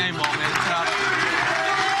deserve a game ball, man. Proud of you.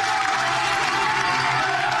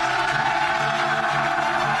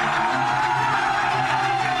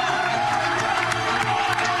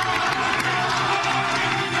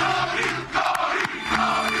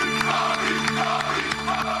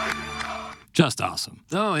 Just awesome.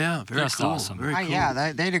 Oh, yeah. Very just cool. Awesome. Very cool.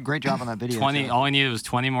 Yeah, they did a great job on that video. 20. All he needed was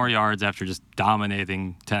 20 more yards after just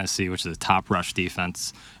dominating Tennessee, which is a top rush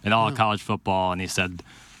defense in all of college football. And he said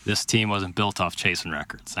this team wasn't built off chasing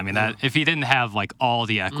records. I mean, that if he didn't have like all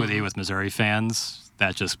the equity with Missouri fans,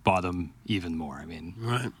 that just bought him even more. I mean,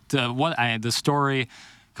 the story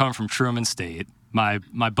coming from Truman State. My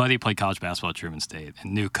buddy played college basketball at Truman State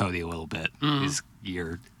and knew Cody a little bit. He's a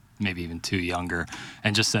year, maybe even two younger,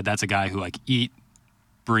 and just said that's a guy who like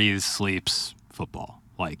breathes, sleeps football.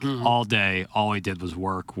 Like all day, all he did was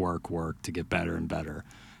work to get better and better.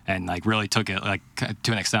 and like really took it like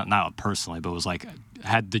to an extent, not personally, but was like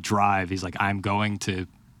had the drive. He's like, I'm going to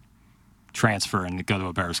transfer and go to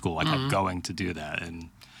a better school. Like I'm going to do that, and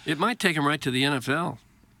it might take him right to the NFL.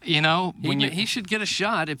 You know, he should get a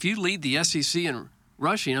shot. If you lead the SEC in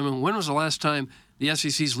rushing, I mean, when was the last time the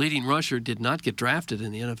SEC's leading rusher did not get drafted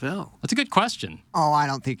in the NFL? That's a good question. Oh, I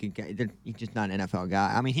don't think he's just not an NFL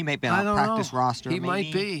guy. I mean, he may be on a practice roster. He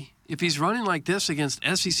might be. If he's running like this against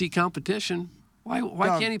SEC competition, why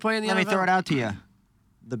can't he play in the NFL? Let me throw it out to you.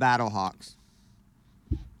 The Battlehawks.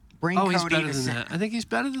 Bring Cody he's better than that. I think he's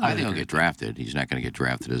better than that. I think he'll get drafted. He's not going to get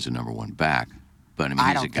drafted as a number one back. But, I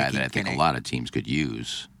mean, he's a guy that I think a lot of teams could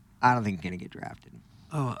use. I don't think he's going to get drafted.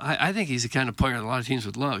 Oh, I think he's the kind of player that a lot of teams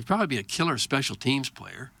would love. He'd probably be a killer special teams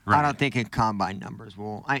player. Right. I don't think in combine numbers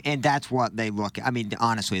will. And that's what they look at. I mean,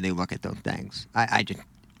 honestly, they look at those things.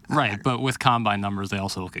 Right, but with combine numbers, they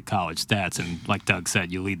also look at college stats. And like Doug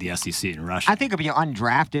said, you lead the SEC in rushing. I think he'll be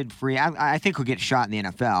undrafted free. I think he'll get a shot in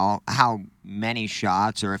the NFL. How many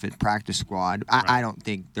shots, or if it's practice squad? I don't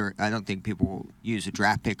think people will use a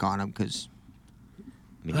draft pick on him because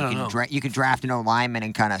you can draft an O-lineman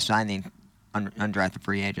and kind of sign the undrafted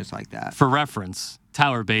free agents like that. For reference,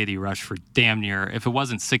 Tyler Beatty rushed for damn near, if it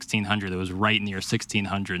wasn't 1,600, it was right near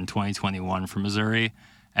 1,600 in 2021 for Missouri.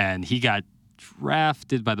 And he got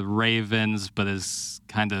drafted by the Ravens, but has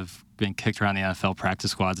kind of been kicked around the NFL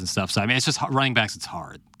practice squads and stuff. So, I mean, it's just running backs, it's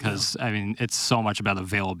hard because, I mean, it's so much about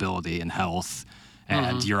availability and health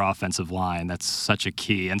and your offensive line. That's such a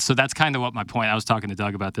key. And so that's kind of what my point, I was talking to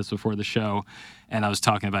Doug about this before the show, and I was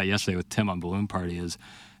talking about yesterday with Tim on Balloon Party, is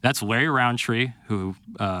that's Larry Roundtree, who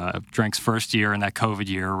Drink's first year in that COVID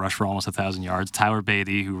year, rushed for almost 1,000 yards. Tyler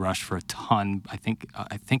Beatty, who rushed for a ton, I think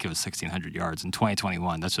it was 1,600 yards in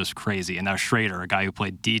 2021. That's just crazy. And now Schrader, a guy who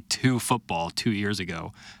played D2 football 2 years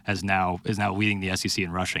ago, is now leading the SEC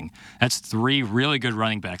in rushing. That's three really good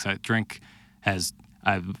running backs. Drink has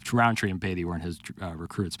Roundtree and Beatty weren't his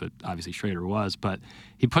recruits, but obviously Schrader was. But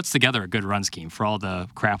he puts together a good run scheme for all the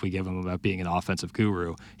crap we give him about being an offensive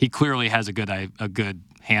guru. He clearly has a good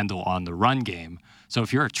handle on the run game. So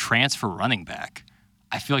if you're a transfer running back,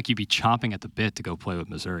 I feel like you'd be chomping at the bit to go play with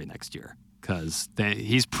Missouri next year because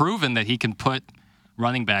he's proven that he can put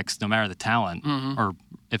running backs, no matter the talent, or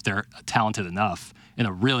if they're talented enough, in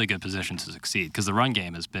a really good position to succeed because the run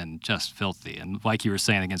game has been just filthy. And like you were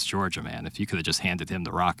saying against Georgia, man, if you could have just handed him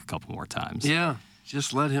the rock a couple more times. Yeah,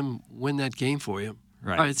 just let him win that game for you.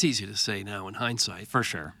 Right. It's easy to say now in hindsight. For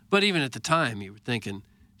sure. But even at the time, you were thinking,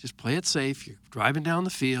 just play it safe. You're driving down the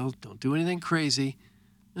field. Don't do anything crazy.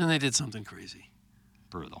 And they did something crazy.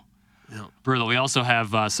 Brutal. Yeah. Brutal. We also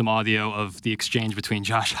have some audio of the exchange between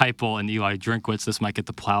Josh Heupel and Eli Drinkwitz. This might get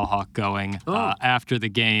the Plowhawk going. After the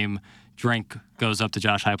game, Drink goes up to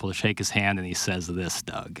Josh Heupel to shake his hand, and he says this,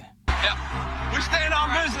 Doug. Yep. We stand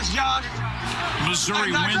on business, Josh.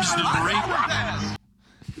 Missouri wins the break.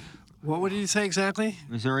 What did he say exactly?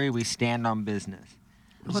 Missouri, we stand on business.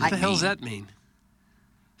 What the hell does that mean?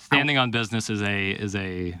 Standing on business is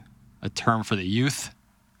a term for the youth.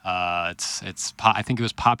 I think it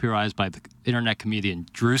was popularized by the internet comedian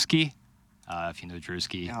Drewski. If you know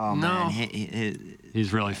Drewski. Oh, man.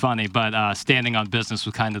 He's really funny. But standing on business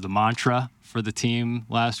was kind of the mantra for the team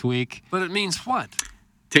last week. But it means what?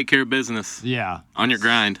 Take care of business. Yeah. On your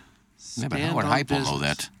grind. Yeah, but how would Heupel know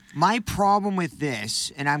that? My problem with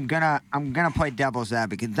this, and I'm gonna play devil's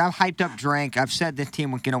advocate. I've hyped up Drink. I've said this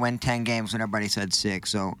team was gonna win 10 games when everybody said 6.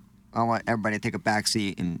 So I want everybody to take a back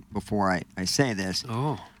seat before I say this.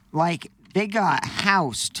 Oh. Like, they got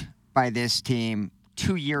housed by this team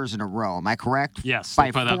 2 years in a row. Am I correct? Yes.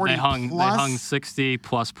 By they 40 hung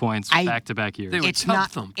 60-plus points back-to-back years.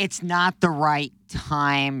 It's not the right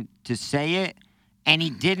time to say it, and he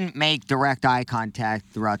didn't make direct eye contact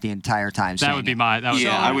throughout the entire time. That would be my...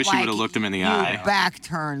 I wish you would have looked him in the eye.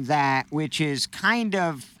 Back-turn that, which is kind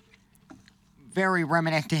of very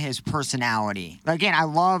reminiscent to his personality. Again, I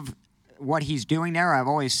love what he's doing there. I've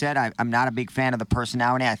always said I'm not a big fan of the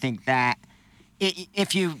personality. I think that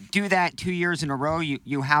if you do that 2 years in a row,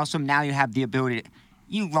 you house him, now you have the ability to...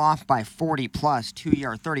 You lost by 40-plus 2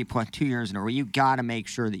 years, 30-plus 2 years in a row. You got to make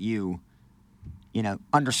sure that you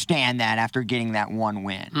understand that after getting that one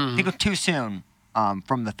win. I think it was too soon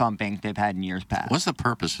from the thumping they've had in years past. What's the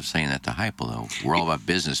purpose of saying that to Heupel, though? We're all about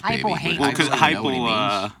business, baby. Because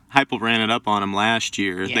Heupel ran it up on him last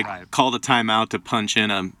year. Yeah. They called a timeout to punch in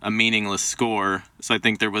a meaningless score. So I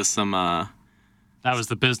think there was some... That was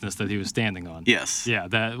the business that he was standing on. Yes. Yeah,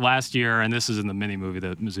 that last year, and this is in the mini movie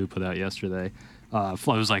that Mizzou put out yesterday,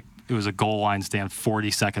 it was a goal line stand,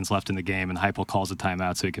 40 seconds left in the game, and Heupel calls a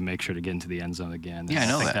timeout so he can make sure to get into the end zone again. Yeah, I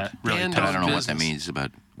know that. Really but I don't know what that means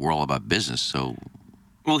about we're all about business, so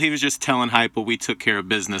Well, he was just telling Heupel, we took care of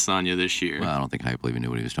business on you this year. Well, I don't think Heupel even knew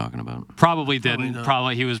what he was talking about. Probably didn't.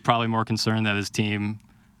 He was probably more concerned that his team,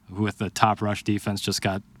 with the top rush defense, just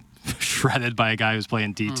got shredded by a guy who was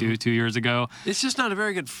playing D2 2 years ago. It's just not a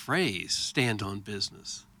very good phrase, stand on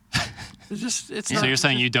business. So you're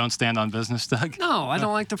saying you don't stand on business, Doug? No, I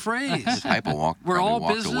don't like the phrase. We're all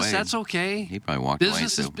business. Away. That's okay. He probably walked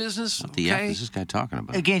business away. Business is business. What the okay? F is this guy talking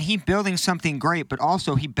about? Again, he's building something great, but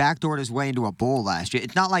also he backdoored his way into a bowl last year.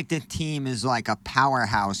 It's not like the team is like a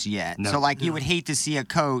powerhouse yet. No. So, you would hate to see a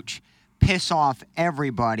coach piss off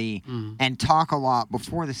everybody and talk a lot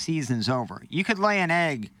before the season's over. You could lay an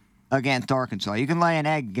egg against Arkansas. You can lay an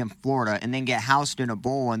egg against Florida and then get housed in a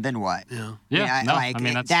bowl, and then what? Yeah.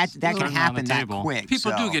 That can happen that quick.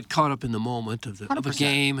 People do get caught up in the moment of a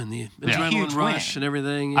game and the adrenaline rush and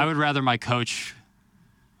everything. I would rather my coach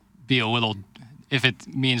be a little, if it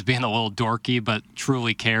means being a little dorky, but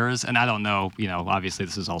truly cares. And I don't know, obviously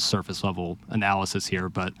this is all surface level analysis here,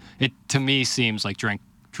 but it to me seems like Drink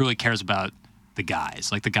truly cares about the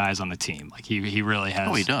guys, like the guys on the team. Like he really has.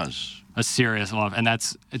 Oh, he does. A serious love, and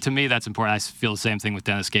to me that's important. I feel the same thing with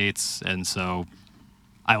Dennis Gates, and so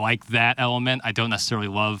I like that element. I don't necessarily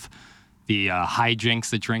love the hijinks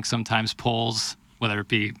that Drink sometimes pulls, whether it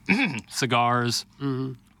be cigars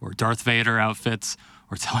or Darth Vader outfits,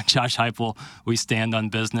 or telling Josh Heupel we stand on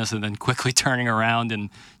business, and then quickly turning around and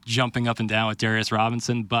jumping up and down with Darius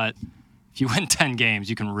Robinson. But if you win 10 games,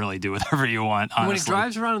 you can really do whatever you want, honestly. When he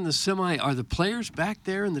drives around in the semi, are the players back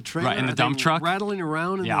there in the trailer? Right, in the dump truck? Rattling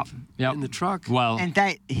around in the truck? Well, and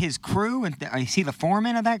that his crew, and is he the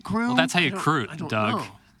foreman of that crew? Well, that's how you recruit, Doug. Know.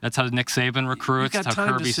 That's how Nick Saban recruits. You've got That's how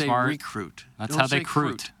time Kirby to say Smart. Recruit. That's Don't how they say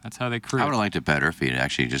recruit. That's how they recruit. I would have liked it better if he had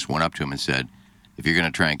actually just went up to him and said, if you're going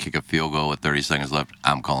to try and kick a field goal with 30 seconds left,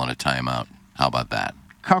 I'm calling a timeout. How about that?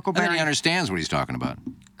 Huckleberry. He understands what he's talking about.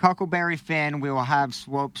 Huckleberry Finn, we will have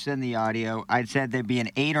Swopes in the audio. I said there'd be an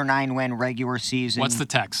 8 or 9 win regular season. What's the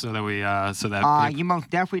text so that we you most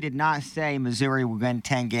definitely did not say Missouri would win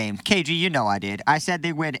 10 games. KG, you know I did. I said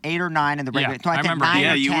they win 8 or 9 in the regular. So I remember. 9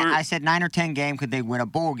 or 10. I said 9 or 10 game. Could they win a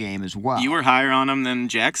bowl game as well? You were higher on them than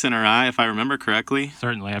Jackson or I, if I remember correctly.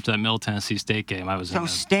 Certainly, after that Middle Tennessee State game, I was. So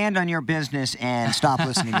stand on your business and stop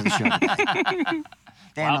listening to the show.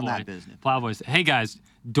 Stand on that business. Plowboys. Hey guys,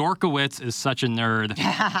 Dorkowitz is such a nerd.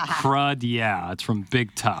 Crud, yeah. It's from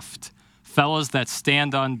Big Tuft. Fellas, that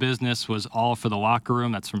stand on business was all for the locker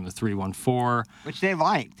room. That's from the 314. Which they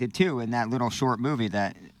liked it too in that little short movie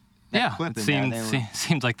that clip it in there.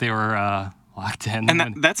 seemed like they were locked in.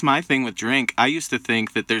 And that's my thing with Drink. I used to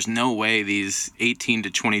think that there's no way these 18 to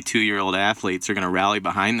 22-year-old athletes are going to rally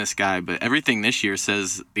behind this guy, but everything this year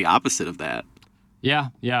says the opposite of that. Yeah,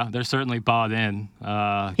 they're certainly bought in.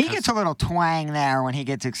 He gets a little twang there when he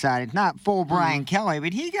gets excited. Not full Brian Kelly,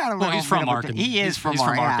 but he got a little. Well, he's from Arkansas. He's from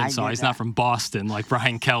Arkansas. He's not from Boston like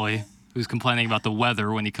Brian Kelly, who's complaining about the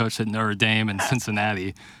weather when he coached at Notre Dame and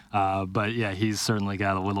Cincinnati. But yeah, he's certainly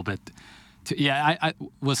got a little bit. I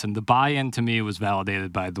listen. The buy-in to me was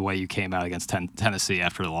validated by the way you came out against Tennessee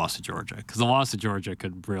after the loss to Georgia, because the loss to Georgia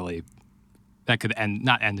could really. That could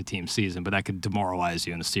not end the team's season, but that could demoralize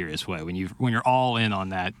you in a serious way when you're all in on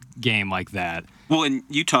that game like that. Well, and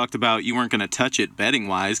you talked about you weren't going to touch it betting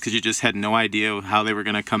wise because you just had no idea how they were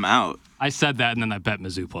going to come out. I said that, and then I bet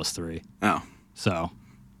Mizzou +3. Oh, so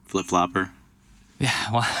flip flopper.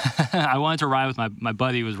 Yeah, well, I wanted to ride with my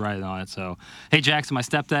buddy who was riding on it. So, hey Jackson, my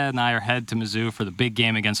stepdad and I are headed to Mizzou for the big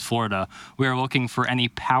game against Florida. We are looking for any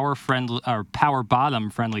power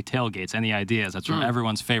bottom friendly tailgates. Any ideas? That's from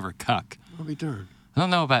everyone's favorite cuck. I'll be darned. I don't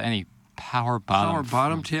know about any power bottom. Power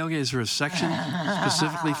bottom tailgate? Is there a section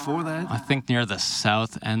specifically for that? I think near the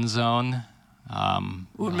south end zone.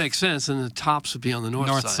 Would make sense, and the tops would be on the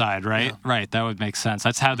north side, right? Yeah. Right, that would make sense.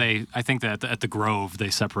 That's how I think that at the Grove, they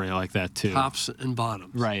separate like that, too. Tops and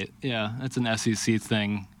bottoms. Right, yeah. That's an SEC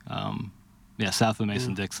thing. South of the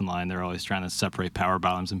Mason-Dixon line, they're always trying to separate power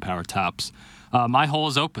bottoms and power tops. My hole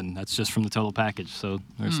is open. That's just from the total package, so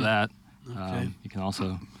there's that. Okay. You can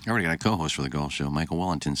also... I already got a co-host for the golf show. Michael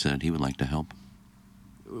Wellington said he would like to help.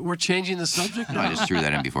 We're changing the subject now? No, I just threw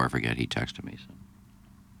that in before I forget. He texted me.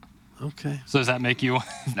 So. Okay. So does that make you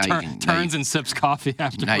turns and sips coffee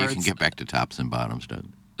afterwards? Now you can get back to tops and bottoms, Doug.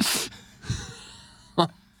 So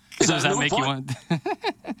does that make you want? Does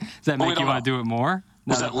that make you want to do it more?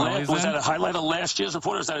 Was that a highlight of last year's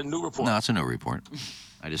report, or is that a new report? No, it's a new report.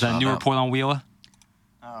 I just is that a new report on Wheeler?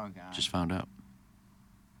 Oh God! Just found out.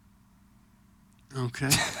 Okay.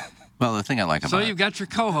 Well, the thing I like about so you've got your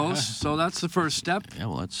co-host, so that's the first step. Yeah,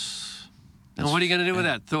 well, that's and what are you going to do with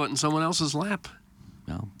that? Throw it in someone else's lap?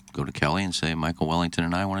 Well, go to Kelly and say, Michael Wellington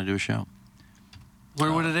and I want to do a show.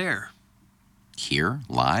 Where would it air? here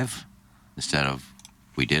live instead of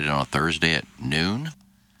we did it on a Thursday at noon.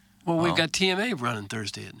 Well, we've got TMA running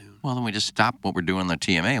Thursday at noon. Well, then we just stop what we're doing on the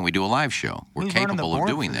TMA and we do a live show. We're Who's running the capable of board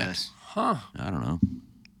doing for that. this? Huh. I don't know.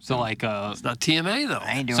 So like It's not TMA though.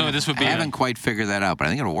 I ain't doing so it. this would I be haven't quite figured that out, but I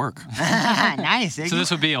think it'll work. Nice. so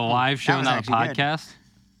this would be a live show, was not a actually good. podcast.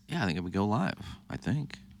 Yeah, I think it would go live. I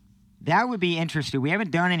think. That would be interesting. We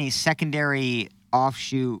haven't done any secondary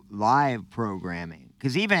offshoot live programming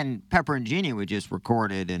because even Pepper and Genie were just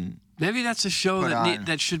recorded and. Maybe that's a show Put that on.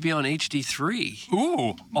 that should be on HD3.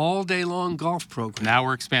 Ooh. All day long golf program. Now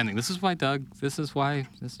we're expanding. This is why Doug. This is why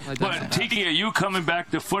Doug. But Tiki, are you coming back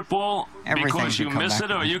to football Everything because should you come miss back it, or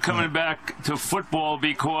to are you this coming point. back to football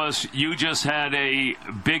because you just had a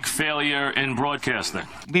big failure in broadcasting?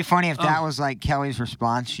 It'd be funny if that was like Kelly's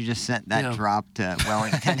response. She just sent that drop to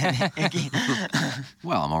Wellington and Iggy.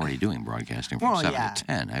 Well, I'm already doing broadcasting from Well, 7 yeah. to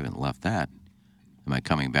 10. I haven't left that. Am I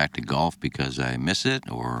coming back to golf because I miss it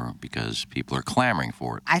or because people are clamoring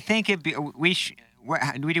for it? I think it'd be. Do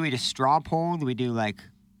we do a straw poll? Do we do like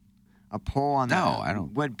a poll on that? No, I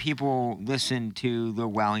don't. Would people listen to the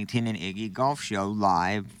Wellington and Iggy golf show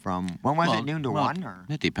live from when was it, noon to 1? Or?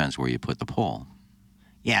 It depends where you put the poll.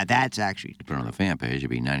 Yeah, that's actually. You put it on the fan page,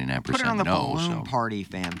 it'd be 99% Put it on the no. Balloon So Party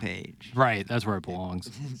fan page. Right, that's where it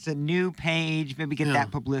belongs. It's a new page. Maybe get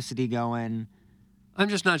that publicity going. I'm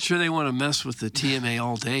just not sure they want to mess with the TMA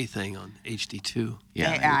all day thing on HD2. yeah,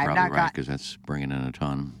 Hey, you're I've probably not right got- because that's bringing in a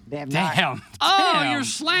ton. They have Damn. Oh, Damn. you're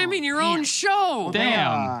slamming your own show.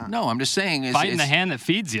 Damn. No, I'm just saying. Biting the hand that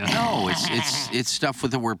feeds you. No, it's stuff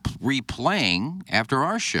that we're replaying after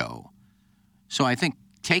our show. So I think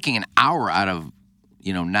taking an hour out of,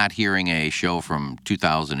 not hearing a show from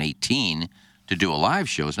 2018 to do a live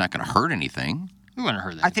show is not going to hurt anything. We wouldn't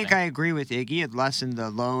hurt that. I think I agree with Iggy. It lessened the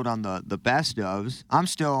load on the best ofs. I'm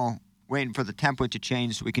still waiting for the template to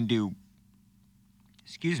change so we can do.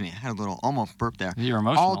 Excuse me, I had a little almost burp there. You're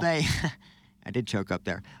emotional. All day. I did choke up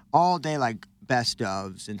there. All day, like best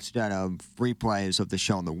ofs instead of replays of the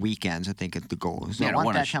show on the weekends. I think is the goal. So Yeah, I once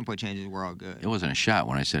wanna that sh- template changes, we're all good. It wasn't a shot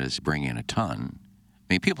when I said it's bringing in a ton.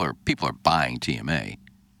 I mean, people are buying TMA,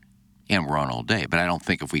 and we're on all day. But I don't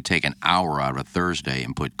think if we take an hour out of a Thursday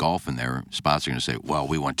and put golf in there, spots are going to say, "Well,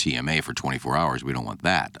 we want TMA for 24 hours. We don't want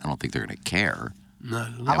that." I don't think they're going to care. No,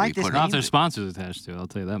 I like this Not if name. there's sponsors attached to it, I'll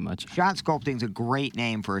tell you that much. Shot sculpting's a great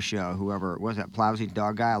name for a show. Whoever was that Plowsy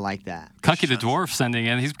Dog guy? I like that. Cucky the Dwarf sending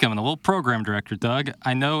in. He's becoming a little program director, Doug.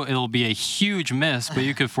 I know it'll be a huge miss, but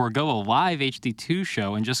you could forego a live HD2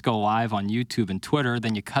 show and just go live on YouTube and Twitter.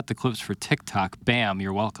 Then you cut the clips for TikTok. Bam,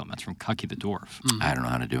 you're welcome. That's from Cucky the Dwarf. I don't know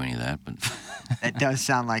how to do any of that, but It does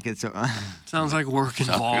sound like it's a. Sounds like work Sounds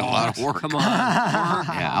involved. like a lot of work. Come on.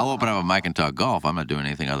 yeah, I'll open up a mic and talk golf. I'm not doing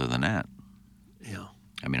anything other than that. Yeah.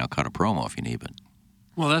 I mean, I'll cut a promo if you need, but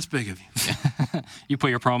Well, that's big of you. You put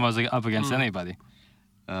your promos up against anybody.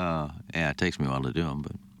 yeah, it takes me a while to do them.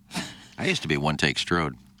 But I used to be one take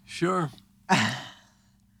Strode. Sure.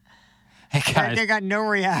 Hey, guys. They got no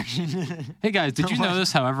reaction. Hey guys, did you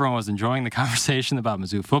notice how everyone was enjoying the conversation about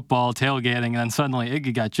Mizzou football, tailgating, and then suddenly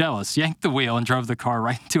Iggy got jealous, yanked the wheel, and drove the car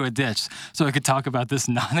right into a ditch so I could talk about this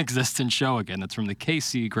non-existent show again? That's from the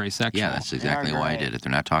KC Gray section. Yeah, that's exactly why I did it.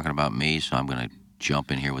 They're not talking about me, so I'm going to jump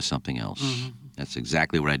in here with something else. That's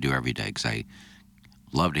exactly what I do every day because I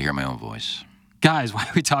love to hear my own voice. Guys, why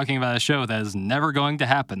are we talking about a show that is never going to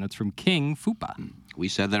happen? That's from King Fupa. We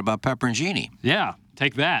said that about Pepper and Genie. Yeah,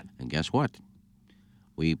 take that. And guess what?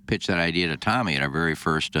 We pitched that idea to Tommy at our very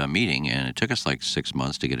first meeting, and it took us like 6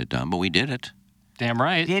 months to get it done, but we did it. Damn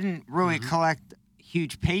right. Didn't really collect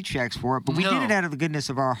huge paychecks for it, but we did it out of the goodness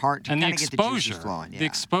of our heart to And the kind of get the juices exposure. flowing. The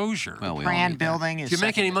exposure. Well, we Brand building is. Did you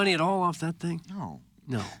make any second- money at all off that thing? No.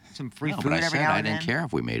 No. Some free No, food but I every said now I and didn't then. care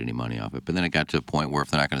if we made any money off it. But then it got to a point where if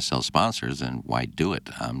they're not going to sell sponsors, then why do it?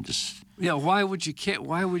 I'm just. Yeah, why would you care?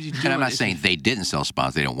 Why would you do And I'm it not if saying they didn't sell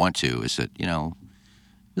sponsors. They don't want to. It's that,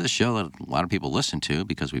 it's a show that a lot of people listen to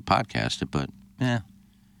because we podcast it, but,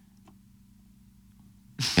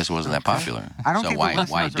 guess it wasn't that popular. I don't so think why the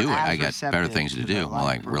listeners do are it? I as got better receptive things to to do. the Well,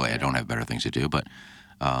 live really, I don't have better things to do, but,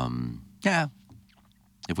 yeah.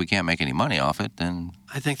 If we can't make any money off it, then.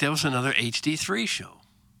 I think that was another HD3 show.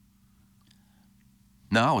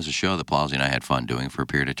 No, it was a show that Plowsy and I had fun doing for a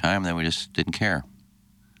period of time, and then we just didn't care.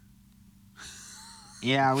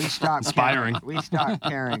 Yeah, we stopped. Inspiring. Caring. We stopped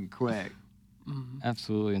caring quick.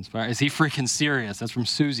 Absolutely inspiring. Is he freaking serious? That's from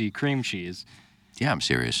Susie Cream Cheese. Yeah, I'm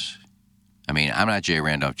serious. I mean, I'm not Jay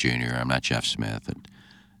Randolph Jr., I'm not Jeff Smith.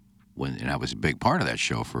 And I was a big part of that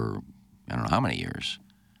show for I don't know how many years.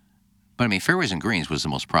 But I mean, Fairways and Greens was the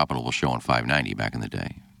most profitable show on 590 back in the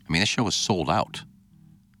day. I mean, this show was sold out.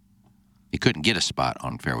 You couldn't get a spot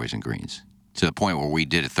on Fairways and Greens. to the point where we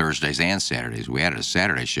did it Thursdays and Saturdays. We added a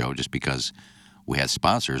Saturday show just because we had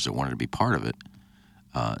sponsors that wanted to be part of it.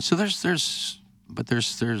 So there's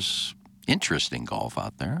interesting golf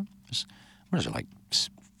out there. What is it, like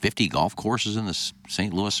 50 golf courses in the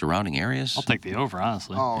St. Louis surrounding areas? I'll take the over,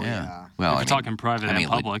 honestly. Oh, yeah. Well, If you're talking private and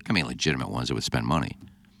public. legitimate ones that would spend money.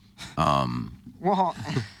 Well,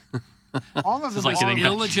 all of This is the like getting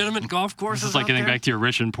illegitimate golf courses. This is like out getting there? back to your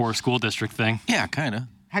rich and poor school district thing. Yeah, kind of.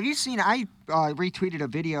 Have you seen? I retweeted a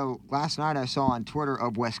video last night I saw on Twitter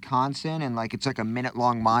of Wisconsin, and it's like a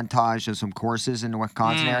minute-long montage of some courses in the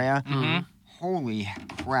Wisconsin area. Mm-hmm. Holy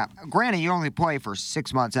crap! Granted, you only play for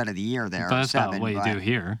 6 months out of the year there. But that's seven, not what you do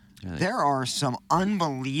here. There are some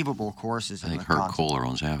unbelievable courses I in think Herb Wisconsin. Kohler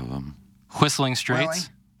owns half of them. Whistling Straits. Really?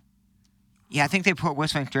 Yeah, I think they put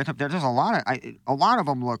Whistling Straits up there. There's a lot of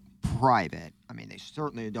them look private. I mean, they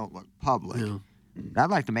certainly don't look public. Yeah. I'd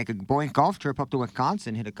like to make a boy golf trip up to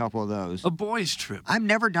Wisconsin, hit a couple of those. A boys' trip. I've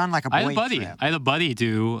never done like a boy I had a buddy. trip. I had a buddy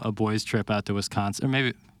do a boys' trip out to Wisconsin, or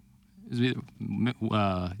maybe,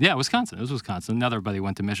 Wisconsin. It was Wisconsin. Another buddy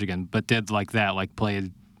went to Michigan, but did like that, like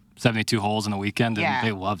played 72 holes in a weekend, and Yeah.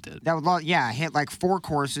 they loved it. That would hit like 4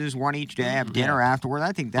 courses, one each day, have dinner afterward.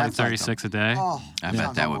 I think Like that's 36 a day. Oh, I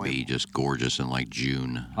bet that would be just gorgeous in like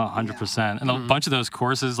June. 100%. And a bunch of those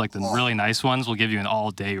courses, like the really nice ones, will give you an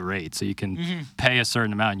all-day rate, so you can pay a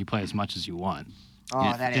certain amount and you play as much as you want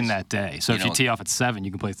in that day. So if you tee off at 7,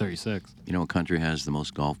 you can play 36. You know what country has the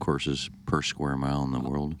most golf courses per square mile in the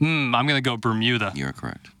world? I'm going to go Bermuda. You're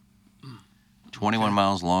correct. 21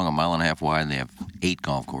 miles long, a mile and a half wide, and they have 8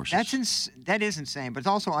 golf courses. That is insane, but it's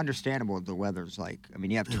also understandable the weather's like. I mean,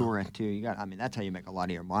 you have touring too. That's how you make a lot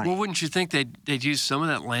of your money. Well, wouldn't you think they'd use some of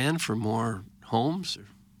that land for more homes or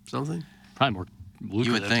something? Probably more lucrative.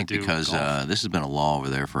 You would think to do because golf. this has been a law over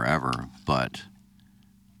there forever, but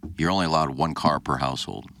you're only allowed 1 car per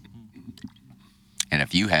household. And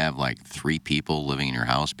if you have like 3 people living in your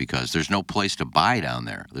house, because there's no place to buy down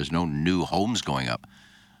there, there's no new homes going up.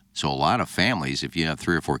 So a lot of families, if you have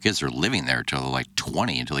 3 or 4 kids, they're living there till they're like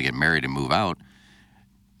 20 until they get married and move out.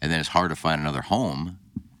 And then it's hard to find another home.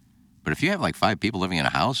 But if you have like 5 people living in a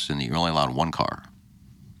house and you're only allowed 1 car.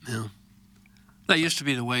 Yeah. That used to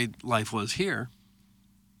be the way life was here.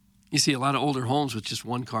 You see a lot of older homes with just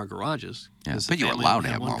 1-car garages. Yeah, 'cause but the you're family allowed would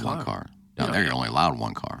to have more than 1 car. Down there, you're only allowed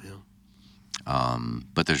 1 car. Yeah.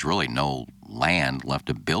 But there's really no land left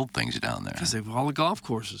to build things down there. Because they have all the golf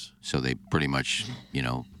courses. So they pretty much,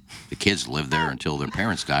 the kids live there until their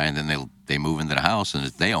parents die, and then they move into the house, and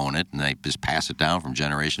they own it, and they just pass it down from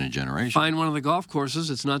generation to generation. Find one of the golf courses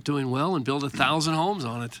that's not doing well and build 1,000 homes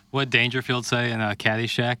on it. What did Dangerfield say in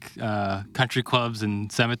Caddyshack? Country clubs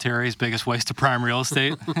and cemeteries, biggest waste of prime real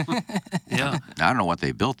estate. Yeah. I don't know what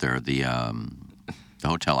they built there. The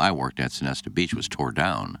hotel I worked at, Sonesta Beach, was tore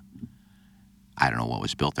down. I don't know what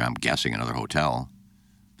was built there. I'm guessing another hotel.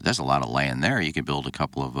 But there's a lot of land there. You could build a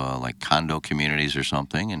couple of like condo communities or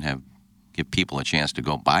something and give people a chance to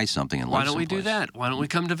go buy something and Why live don't we do someplace. that? Why don't we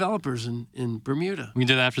come developers in Bermuda? We can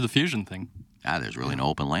do that after the fusion thing. There's really no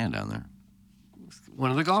open land down there. One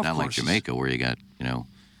of the golf It's not like courses. Jamaica where you got,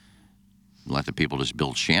 let the people just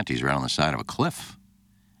build shanties right on the side of a cliff.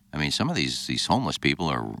 I mean, some of these homeless people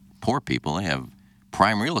are poor people. They have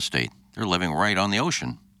prime real estate. They're living right on the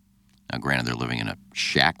ocean. Now, granted, they're living in a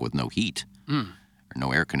shack with no heat, or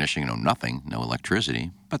no air conditioning, no nothing, no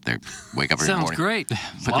electricity. But they wake up every Sounds morning. great.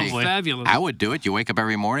 Lovely. Fabulous. I would do it. You wake up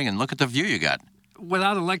every morning and look at the view you got.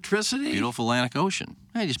 Without electricity? Beautiful Atlantic Ocean.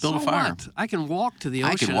 Hey, just build So a fire. what? I can walk to the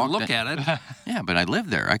I ocean could walk and look to- at it. Yeah, but I live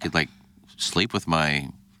there. I could sleep with my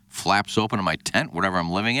flaps open in my tent, whatever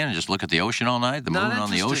I'm living in, and just look at the ocean all night, the moon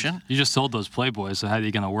on the ocean. You just sold those Playboys, so how are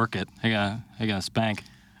you going to work it? How you gonna spank?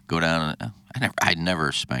 Go down. I'd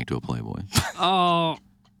never spank to a Playboy. Oh.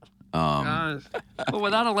 Gosh. But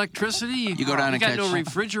without electricity, you go down and got no catch-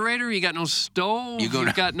 refrigerator, you got no stove, You go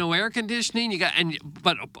down- got no air conditioning,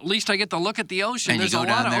 but at least I get to look at the ocean. And you There's a go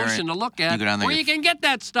lot down of there ocean and- to look you at go down there, where you can get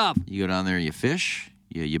that stuff. You go down there, you fish,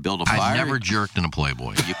 you build a fire. I've never jerked in a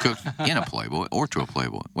Playboy. You cook in a Playboy or to a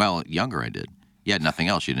Playboy. Well, younger I did. You had nothing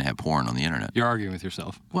else. You didn't have porn on the internet. You're arguing with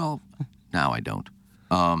yourself. Well, now I don't.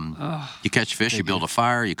 You catch fish, you build a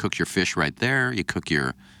fire, you cook your fish right there, you cook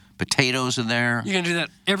your potatoes in there. You're going to do that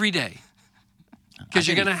every day. Because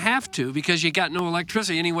you're going to have to, because you got no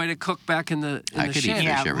electricity anyway to cook back in the I could eat shanty.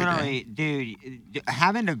 fish every literally, dude,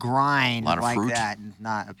 having to grind A lot of like fruit. that does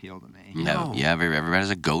not appeal to me. No. Everybody has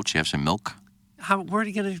a goat. You have some milk. Where are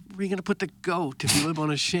you going to put the goat if you live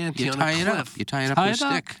on a shanty You on tie a it cliff? up. You tie it up with a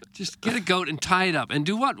stick. Just get a goat and tie it up. And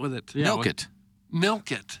do what with it? Milk it.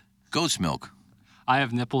 Milk it. Goat's milk. I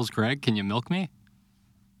have nipples, Greg. Can you milk me?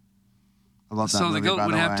 I love that So movie, the goat by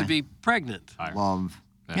would the have way. to be pregnant. Love.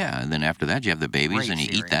 Yeah, and then after that, you have the babies, Great and you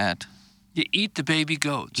series. eat that. You eat the baby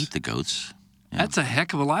goats. Eat the goats. That's a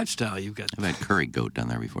heck of a lifestyle you've got. I've had curry goat down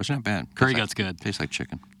there before. It's not bad. Curry goat's good. Tastes like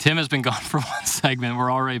chicken. Tim has been gone for one segment. We're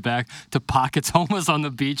already back to Pockets Homeless on the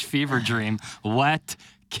Beach fever dream. Let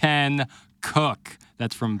Ken cook.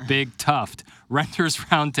 That's from Big Tuft. Renters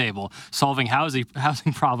Roundtable, solving housing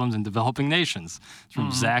problems in developing nations. It's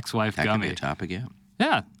from Zach's wife, That Gummy. could be a topic, yeah.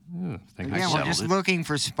 Yeah. Again, we're just looking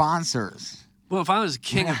for sponsors. Well, if I was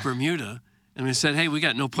king of Bermuda and we said, hey, we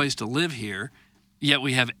got no place to live here, yet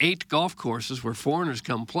we have 8 golf courses where foreigners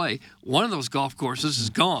come play, one of those golf courses is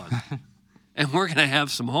gone. And we're going to have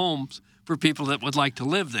some homes for people that would like to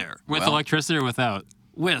live there. With electricity or without?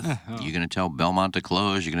 With. You're going to tell Belmont to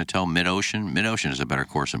close. You're going to tell Mid-Ocean. Mid-Ocean is a better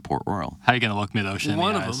course than Port Royal. How are you going to look Mid-Ocean in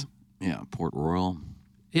One the of eyes? them. Yeah, Port Royal.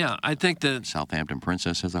 Yeah, I think that Southampton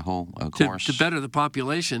Princess has a whole to, course. to better the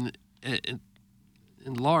population in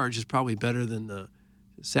large is probably better than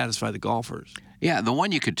satisfy the golfers. Yeah, the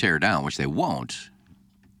one you could tear down, which they won't,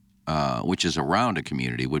 which is around a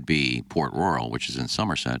community, would be Port Royal, which is in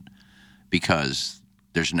Somerset, because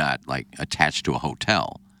there's not, like, attached to a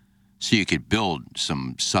hotel. So you could build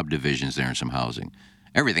some subdivisions there and some housing.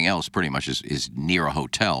 Everything else pretty much is near a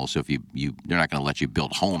hotel, so if they're not going to let you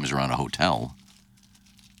build homes around a hotel.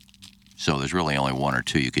 So there's really only 1 or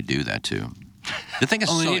 2 you could do that to. The thing is,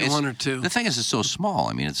 Only it's 1 or 2. The thing is, it's so small.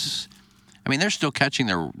 I mean, they're still catching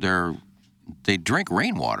they drink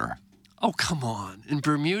rainwater. Oh, come on. In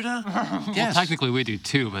Bermuda? Yes. Well, technically we do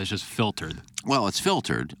too, but it's just filtered. Well, it's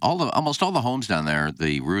filtered. Almost all the homes down there,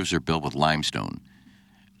 the roofs are built with limestone,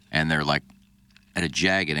 and they're like at a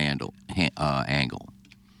jagged angle,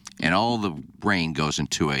 and all the rain goes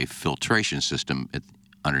into a filtration system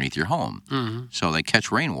underneath your home, so they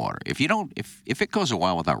catch rainwater. If it goes a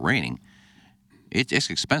while without raining,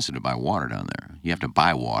 it's expensive to buy water down there. You have to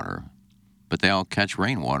buy water, but they all catch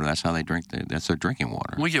rainwater. That's how they drink. That's their drinking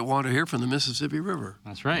water. We get water here from the Mississippi River.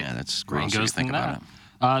 That's right. Yeah, that's Rain gross if you goes think from about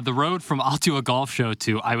that. it. The road from I'll do a golf show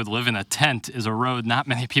to I would live in a tent is a road not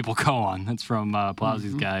many people go on. That's from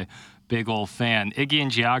Plowsy's guy, big old fan. Iggy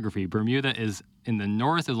and geography. Bermuda is in the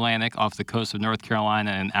North Atlantic off the coast of North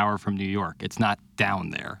Carolina, an hour from New York. It's not down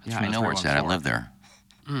there. Yeah, I know where it's at. I live there.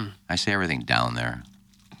 I say everything down there.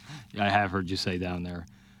 I have heard you say down there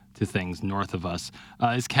to things north of us.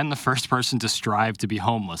 Is Ken the first person to strive to be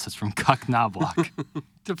homeless? It's from Cuck Knobloch.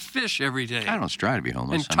 To fish every day. I don't strive to be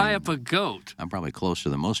homeless. And tie up a goat. I'm probably closer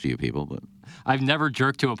than most of you people, but I've never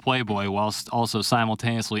jerked to a Playboy whilst also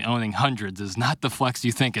simultaneously owning hundreds. Is not the flex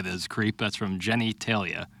you think it is, creep. That's from Jenny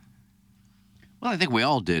Talia. well, I think we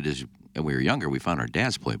all did as we were younger. We found our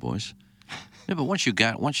dad's Playboys. Yeah, but once you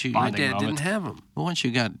My dad didn't have them. Well, once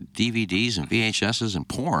you got DVDs and VHSs and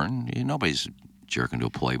porn, nobody's jerking to a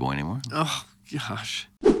Playboy anymore. Oh, gosh.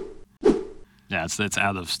 Yeah, it's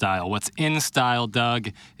out of style. What's in style,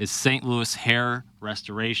 Doug, is St. Louis hair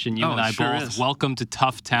restoration. You and I sure both. is. Welcome to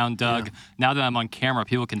Tough Town, Doug. Yeah. Now that I'm on camera,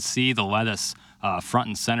 people can see the lettuce front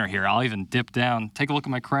and center here. I'll even dip down. Take a look at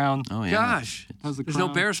my crown. Oh, yeah. Gosh. How's the There's no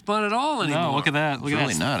crown? bear spun at all anymore. No, look at that. Look at that.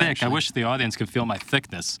 really It's not, thick. actually. I wish the audience could feel my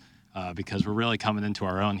thickness because we're really coming into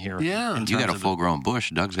our own here. Yeah. in You got terms a of full-grown bush.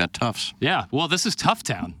 Doug's got tufts. Yeah. Well, this is Tough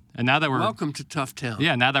Town. And now that we're Welcome to Tough Town.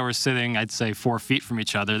 Yeah, now that we're sitting, I'd say 4 feet from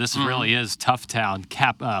each other, this Mm-hmm. really is Tough Town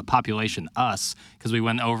population us, because we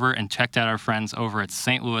went over and checked out our friends over at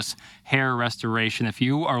St. Louis Hair Restoration. If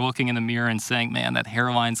you are looking in the mirror and saying, man, that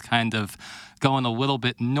hairline's kind of going a little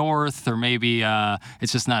bit north, or maybe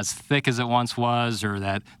it's just not as thick as it once was, or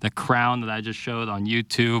that the crown that I just showed on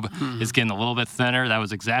YouTube is getting a little bit thinner, that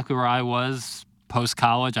was exactly where I was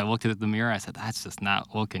post-college. I looked at the mirror. I said, that's just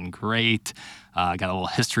not looking great. I got a little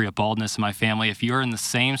history of baldness in my family. If you're in the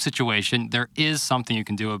same situation, there is something you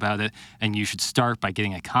can do about it, and you should start by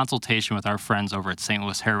getting a consultation with our friends over at St.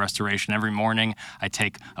 Louis Hair Restoration. Every morning, I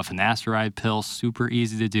take a finasteride pill. Super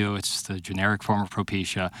easy to do. It's just a generic form of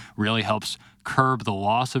Propecia. Really helps curb the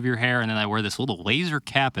loss of your hair, and then I wear this little laser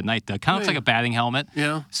cap at night that kind of looks like a batting helmet.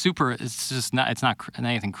 Yeah. Super. It's just not. It's not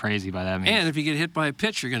anything crazy by that means. And if you get hit by a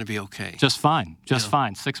pitch, you're going to be okay. Just fine. Just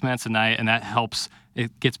fine. 6 minutes a night, and that helps.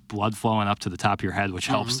 It gets blood flowing up to the top of your head, which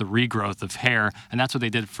helps the regrowth of hair. And that's what they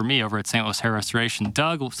did for me over at St. Louis Hair Restoration.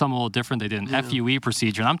 Doug, something a little different. They did an FUE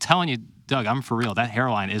procedure. And I'm telling you, Doug, I'm for real. That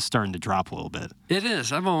hairline is starting to drop a little bit. It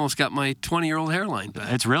is. I've almost got my 20-year-old hairline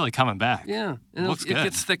back. It's really coming back. Yeah. And Looks it good.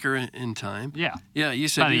 gets thicker in time. Yeah. Yeah, you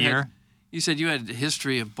said About a you year. had, you said you had a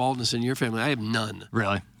history of baldness in your family. I have none.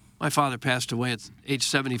 Really? My father passed away at age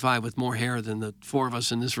 75 with more hair than the 4 of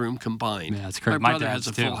us in this room combined. Yeah, that's crazy. My My brother dad's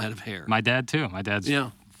has a too. full head of hair. My dad, too. My dad's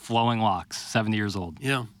flowing locks, 70 years old.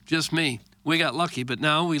 Yeah, just me. We got lucky, but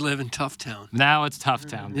now we live in tough town. Now it's tough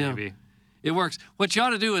town, Yeah. baby. It works. What you ought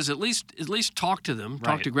to do is at least talk to them.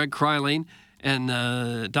 Talk Right. to Greg Kryling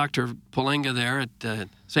and Dr. Polenga there at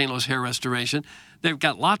St. Louis Hair Restoration. They've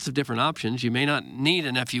got lots of different options. You may not need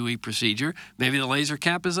an FUE procedure. Maybe the laser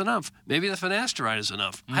cap is enough. Maybe the finasteride is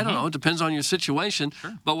enough. I don't know. It depends on your situation.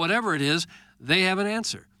 But whatever it is, they have an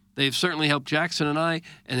answer. They've certainly helped Jackson and I,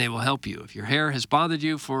 and they will help you. If your hair has bothered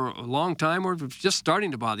you for a long time or if it's just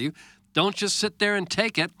starting to bother you, don't just sit there and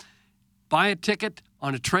take it. Buy a ticket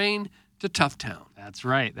on a train to Tough Town. That's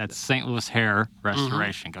right. That's St. Louis Hair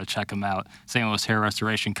Restoration. Go check them out. St. Louis Hair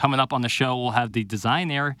Restoration. Coming up on the show, we'll have the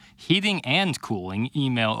Design Air Heating and Cooling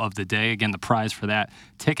email of the day. Again, the prize for that,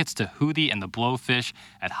 tickets to Hootie and the Blowfish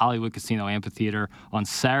at Hollywood Casino Amphitheater on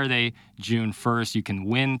Saturday, June 1st. You can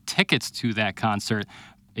win tickets to that concert.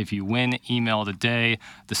 If you win, email of the day.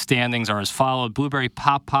 The standings are as followed. Blueberry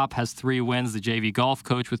Pop Pop has 3 wins. The JV golf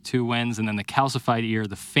coach with 2 wins. And then the calcified ear,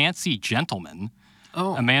 the Fancy Gentleman,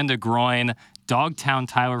 Amanda Groin, Dogtown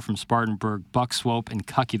Tyler from Spartanburg, Buck Swope, and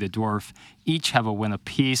Cucky the Dwarf each have a win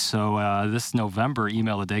apiece. So this November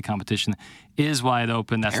email of the day competition is wide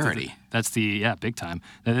open. That's Parity. That's big time.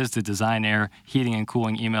 That is the Design Air Heating and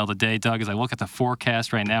Cooling email of the day. Doug, as I look at the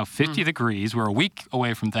forecast right now, 50 degrees. We're a week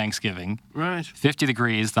away from Thanksgiving. Right. 50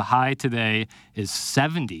 degrees. The high today is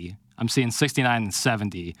 70. I'm seeing 69 and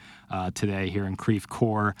 70 today here in Creve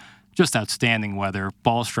Coeur. Just outstanding weather.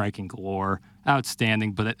 Ball striking galore.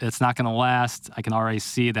 Outstanding, but it's not going to last. I can already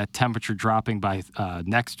see that temperature dropping by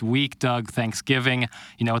next week, Doug, Thanksgiving.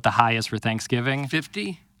 You know what the high is for Thanksgiving?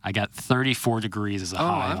 50? I got 34 degrees as a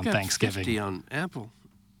high I've on got Thanksgiving. 50 on Apple.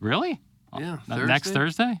 Really? Yeah. Next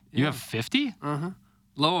Thursday? You Yeah. have 50? Uh-huh.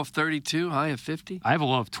 Low of 32, high of 50. I have a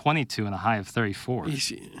low of 22 and a high of 34.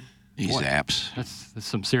 These Boy, apps. That's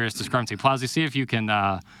some serious discrepancy. Plazzi, see if you can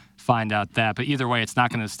find out that. But either way, it's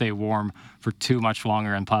not going to stay warm for too much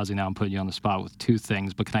longer. And Plazzi, now I'm putting you on the spot with 2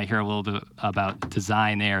 things. But can I hear a little bit about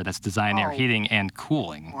Design Air? That's Design Air Heating and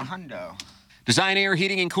Cooling. Hundo. Design Air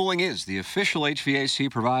Heating and Cooling is the official HVAC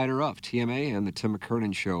provider of TMA and the Tim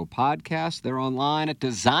McKernan Show podcast. They're online at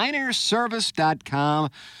designairservice.com.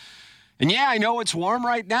 And yeah, I know it's warm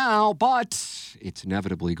right now, but it's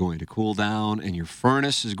inevitably going to cool down, and your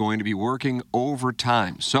furnace is going to be working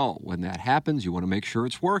overtime. So when that happens, you want to make sure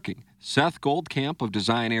it's working. Seth Goldcamp of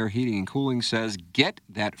Design Air Heating and Cooling says, get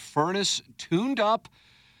that furnace tuned up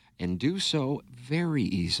and do so very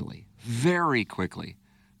easily, very quickly,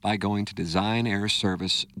 by going to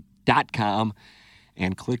designairservice.com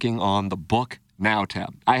and clicking on the Book Now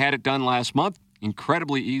tab. I had it done last month.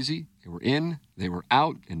 Incredibly easy. They were in, they were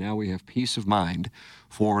out, and now we have peace of mind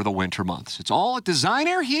for the winter months. It's all at Design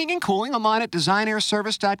Air Heating and Cooling, online at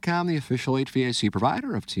designairservice.com, the official HVAC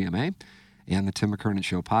provider of TMA and the Tim McKernan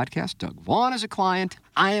Show podcast. Doug Vaughn is a client.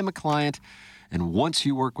 I am a client. And once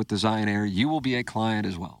you work with Design Air, you will be a client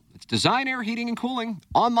as well. It's Design Air Heating and Cooling,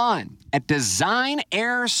 online at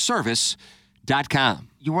designairservice.com.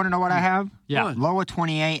 You want to know what I have? Yeah. Low of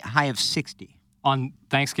 28, high of 60. On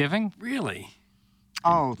Thanksgiving? Really?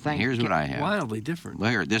 Oh, thank you. Here's what I have. Wildly different. Well,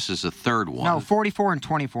 here, this is the third one. No, 44 and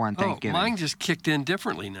 24 on Thanksgiving. Mine just kicked in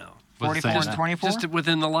differently now. 44 and 24? Just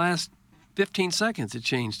within the last 15 seconds, it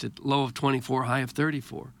changed to low of 24, high of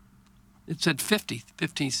 34. It said 50,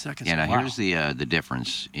 15 seconds. Yeah, now Wow. here's the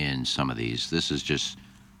difference in some of these. This is just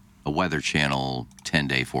a Weather Channel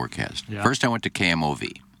 10-day forecast. Yeah. First, I went to KMOV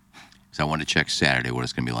because I wanted to check Saturday what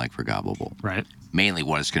it's going to be like for Gobble Bowl. Right. Mainly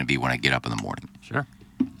what it's going to be when I get up in the morning. Sure.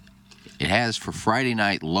 It has for Friday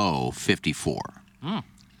night low 54 and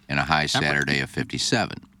a high Saturday of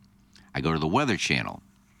 57. I go to the Weather Channel.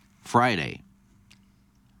 Friday,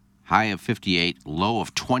 high of 58, low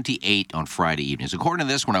of 28 on Friday evenings. According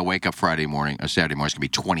to this, when I wake up Friday morning, or Saturday morning, it's going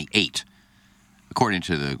to be 28. According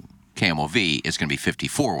to the KMOV, it's going to be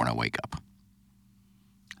 54 when I wake up.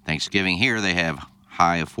 Thanksgiving here, they have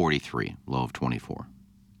high of 43, low of 24.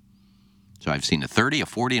 So I've seen a 30, a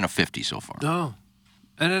 40, and a 50 so far. Oh.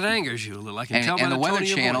 And it angers you a little. I can tell by and the the Weather tone of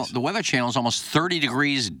your Channel, voice. the Weather Channel is almost 30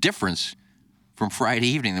 degrees difference from Friday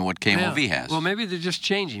evening than what KMOV Yeah. has. Well, maybe they're just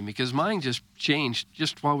changing because mine just changed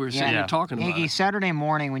just while we were sitting here talking about Iggy, it. Saturday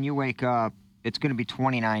morning when you wake up, it's going to be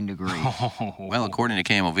 29 degrees. Well, according to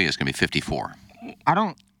KMOV, it's going to be 54.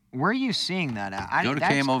 Where are you seeing that at? Go to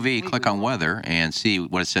that's KMOV, click on weather, and see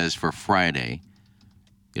what it says for Friday.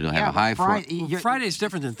 It'll have a high for Friday's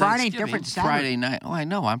different than Friday Thanksgiving. different Saturday. Friday night. Oh, I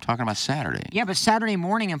know. I'm talking about Saturday. Yeah, but Saturday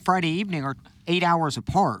morning and Friday evening are 8 hours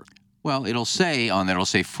apart. Well, it'll say on there, it'll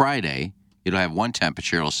say Friday. It'll have one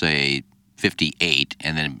temperature. It'll say 58,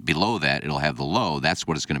 and then below that, it'll have the low. That's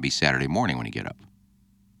what it's going to be Saturday morning when you get up.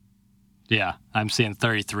 Yeah, I'm seeing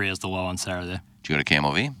 33 as the low on Saturday. Did you go to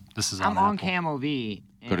KMOV? This is I'm on KMOV.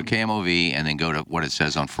 Go to KMOV and then go to what it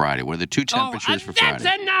says on Friday. What are the two temperatures for Friday?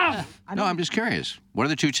 That's enough. No, I'm just curious. What are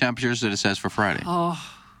the two temperatures that it says for Friday? Oh.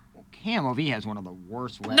 KMOV has one of the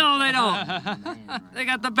worst weather. No, they don't. They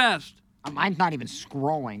got the best. Mine's not even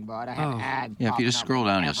scrolling, but I have ads. Yeah, if you just popping scroll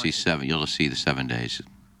up down, you'll see 7. You'll just see the 7 days.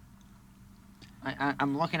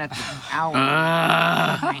 I'm looking at the hours.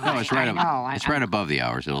 No, it's right. It's right above the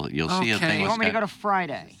hours. You'll see a thing. You want me to go to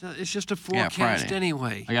Friday? It's just a Yeah, forecast Friday.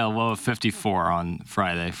 anyway. I got a low of 54 on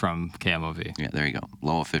Friday from KMOV. Yeah, there you go.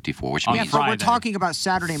 Low of 54, which On means So we're talking about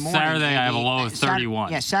Saturday morning. Saturday, I have a Iggy. low of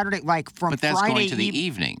 31. Yeah, Saturday, like from But that's Friday going to the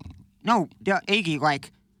evening. No, Iggy,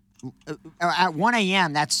 like at 1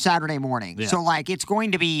 a.m., that's Saturday morning. Yeah. So, like, it's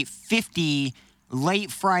going to be 50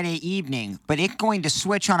 late Friday evening, but it's going to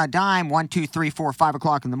switch on a dime 1, 2, 3, 4, 5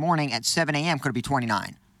 o'clock in the morning. At 7 a.m., could be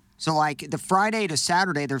 29. So, like, the Friday to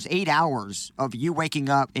Saturday, there's 8 hours of you waking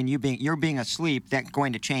up and you're being asleep that's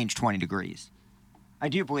going to change 20 degrees. I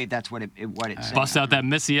do believe that's what it's saying. Bust out that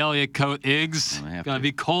Missy Elliott coat, Iggs. Gonna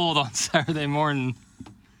be cold on Saturday morning.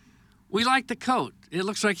 We like the coat. It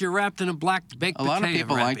looks like you're wrapped in a black baked A potato. lot of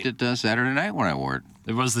people liked it Saturday night when I wore it.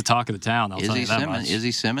 It was the talk of the town. I'll tell you that much.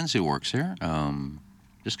 Izzy Simmons, who works here,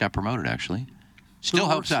 just got promoted actually. Still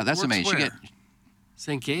helps out. That's amazing. Where?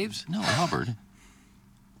 St. Gabe's? No, Hubbard.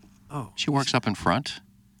 Oh. She works up in front.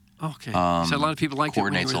 Okay. So a lot of people liked it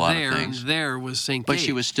when you coordinates were a lot there, of and things. there was St. But Gabe's.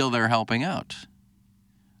 she was still there helping out.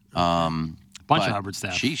 Bunch but of Hubbard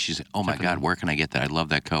staff. She said, "Oh my God, where can I get that? I love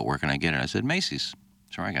that coat. Where can I get it?" I said, "Macy's."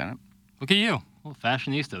 Sure, I got it. Look at you. Well,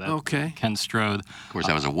 fashionista. That. Okay. Ken Strode. Of course,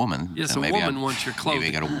 I was a woman. Yes, so a maybe woman wants your clothing.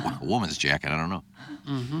 Maybe I got a woman's jacket. I don't know.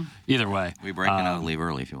 Mm-hmm. Either way. We break it out and leave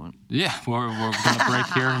early if you want. Yeah, we're going to break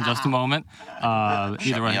here in just a moment. Shut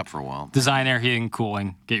Either way, me up for a while. Design Air Heating and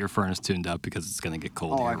Cooling. Get your furnace tuned up because it's going to get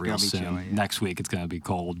cold Oh, here it's real gonna be soon. chilly, yeah. Next week, it's going to be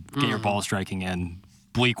cold. Get your ball striking in.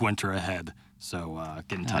 Bleak winter ahead. So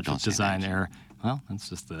get in touch don't with say Design Air. Well, that's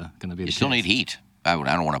just going to be You the still case. need heat. I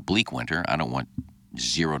don't want a bleak winter. I don't want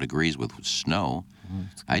 0 degrees with snow.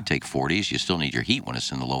 I'd take 40s. You still need your heat when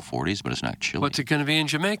it's in the low 40s, but it's not chilly. What's it going to be in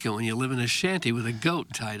Jamaica when you live in a shanty with a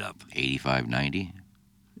goat tied up? 85, 90.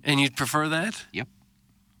 And you'd prefer that? Yep.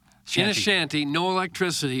 In a shanty, no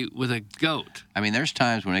electricity, with a goat. I mean, there's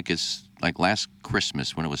times when it gets, like last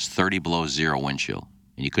Christmas, when it was 30 below 0 wind chill,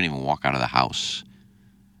 and you couldn't even walk out of the house.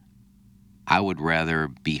 I would rather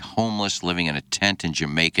be homeless living in a tent in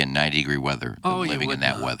Jamaica in 90-degree weather than living in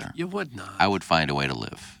that weather. You would not. I would find a way to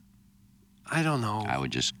live. I don't know. I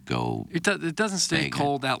would just go. It doesn't stay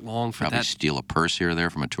cold that long for Probably that. steal a purse here or there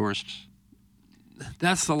from a tourist.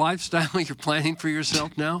 That's the lifestyle you're planning for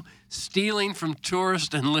yourself now? Stealing from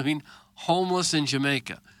tourists and living homeless in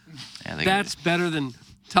Jamaica. Yeah, they That's better than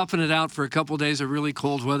toughing it out for a couple days of really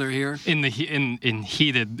cold weather here. In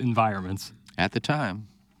heated environments. At the time,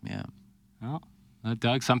 yeah. Well,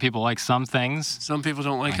 Doug, some people like some things. Some people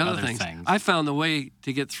don't like other things. I found the way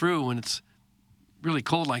to get through when it's really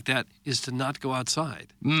cold like that is to not go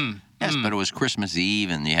outside. Yes, but it was Christmas Eve,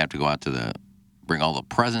 and you have to go out to bring all the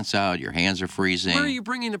presents out. Your hands are freezing. Where are you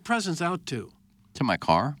bringing the presents out to? To my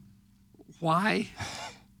car. Why?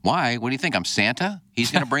 Why? What do you think? I'm Santa? He's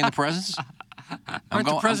going to bring the presents? Aren't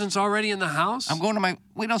the presents already in the house? I'm going to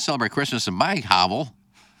we don't celebrate Christmas in my hovel.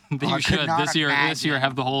 But you should this year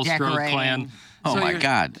have the whole Strode clan. Oh, my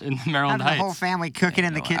God. In Maryland Have the Heights. whole family cooking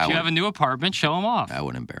in the kitchen. You have a new apartment. Show them off. I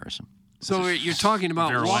would embarrass them. So you're talking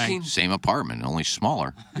about walking. Same apartment, only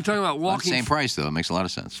smaller. You're talking about walking. Same price, though. It makes a lot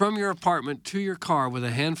of sense. From your apartment to your car with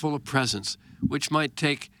a handful of presents, which might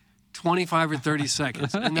take 25 or 30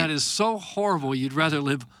 seconds. And that is so horrible, you'd rather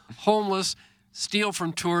live homeless, steal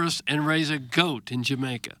from tourists, and raise a goat in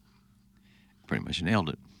Jamaica. Pretty much nailed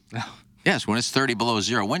it. Yes, when it's 30 below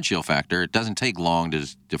 0 wind chill factor, it doesn't take long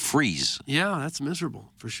to freeze. Yeah, that's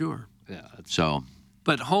miserable, for sure. Yeah. So.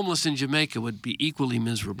 But homeless in Jamaica would be equally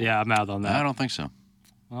miserable. Yeah, I'm out on that. I don't think so.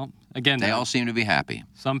 Well, again, they all seem to be happy.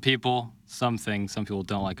 Some people, some things. Some people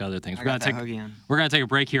don't like other things. I got that hoagie on. We're gonna take a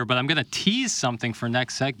break here, but I'm gonna tease something for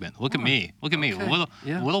next segment. Look at me. Look at me.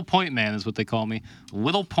 Okay. Little point man is what they call me.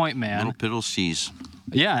 Little point man. Little piddle sees.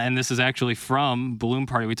 Yeah, and this is actually from Balloon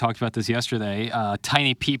Party. We talked about this yesterday.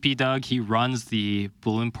 Tiny Peepee Doug, he runs the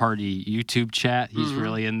Balloon Party YouTube chat. He's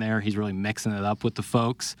really in there. He's really mixing it up with the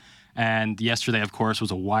folks. And yesterday, of course,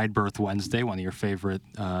 was a Wide Berth Wednesday, one of your favorite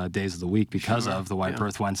days of the week because of the Wide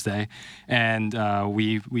Berth Wednesday. And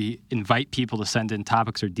we invite people to send in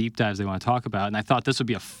topics or deep dives they want to talk about. And I thought this would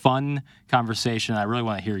be a fun conversation. I really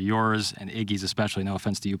want to hear yours and Iggy's especially. No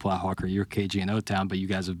offense to you, Plowhawk, or your KG in O-Town, but you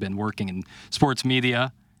guys have been working in sports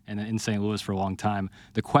media and in St. Louis for a long time.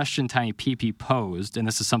 The question Tiny PP posed, and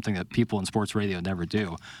this is something that people in sports radio never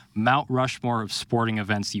do, Mount Rushmore of sporting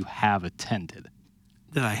events you have attended.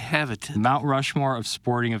 That I have attended. Mount Rushmore of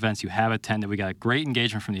sporting events you have attended. We got great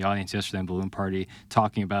engagement from the audience yesterday in Balloon Party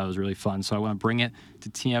talking about it. It was really fun. So I want to bring it to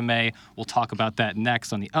TMA. We'll talk about that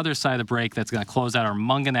next on the other side of the break. That's going to close out our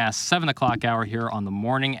Munganass 7 o'clock hour here on the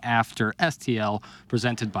morning after STL,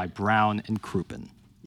 presented by Brown and Crouppen.